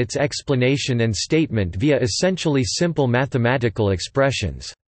nature and its explanation and statement via essentially simple mathematical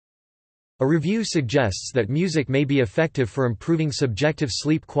expressions. A review suggests that music may be effective for improving subjective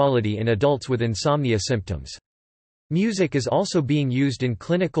sleep quality in adults with insomnia symptoms. Music is also being used in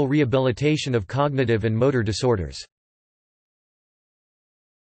clinical rehabilitation of cognitive and motor disorders.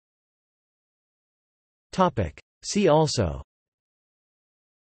 See also: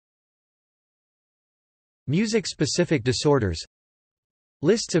 music-specific disorders,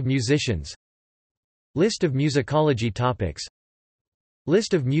 lists of musicians, list of musicology topics,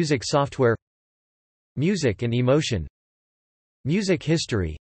 list of music software, music and emotion, music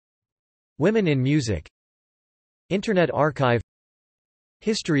history, women in music, Internet Archive,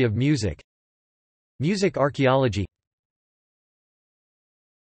 history of music, music archaeology.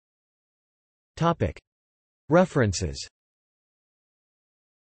 References.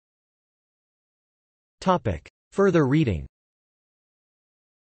 Further reading.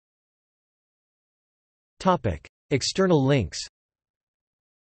 External links.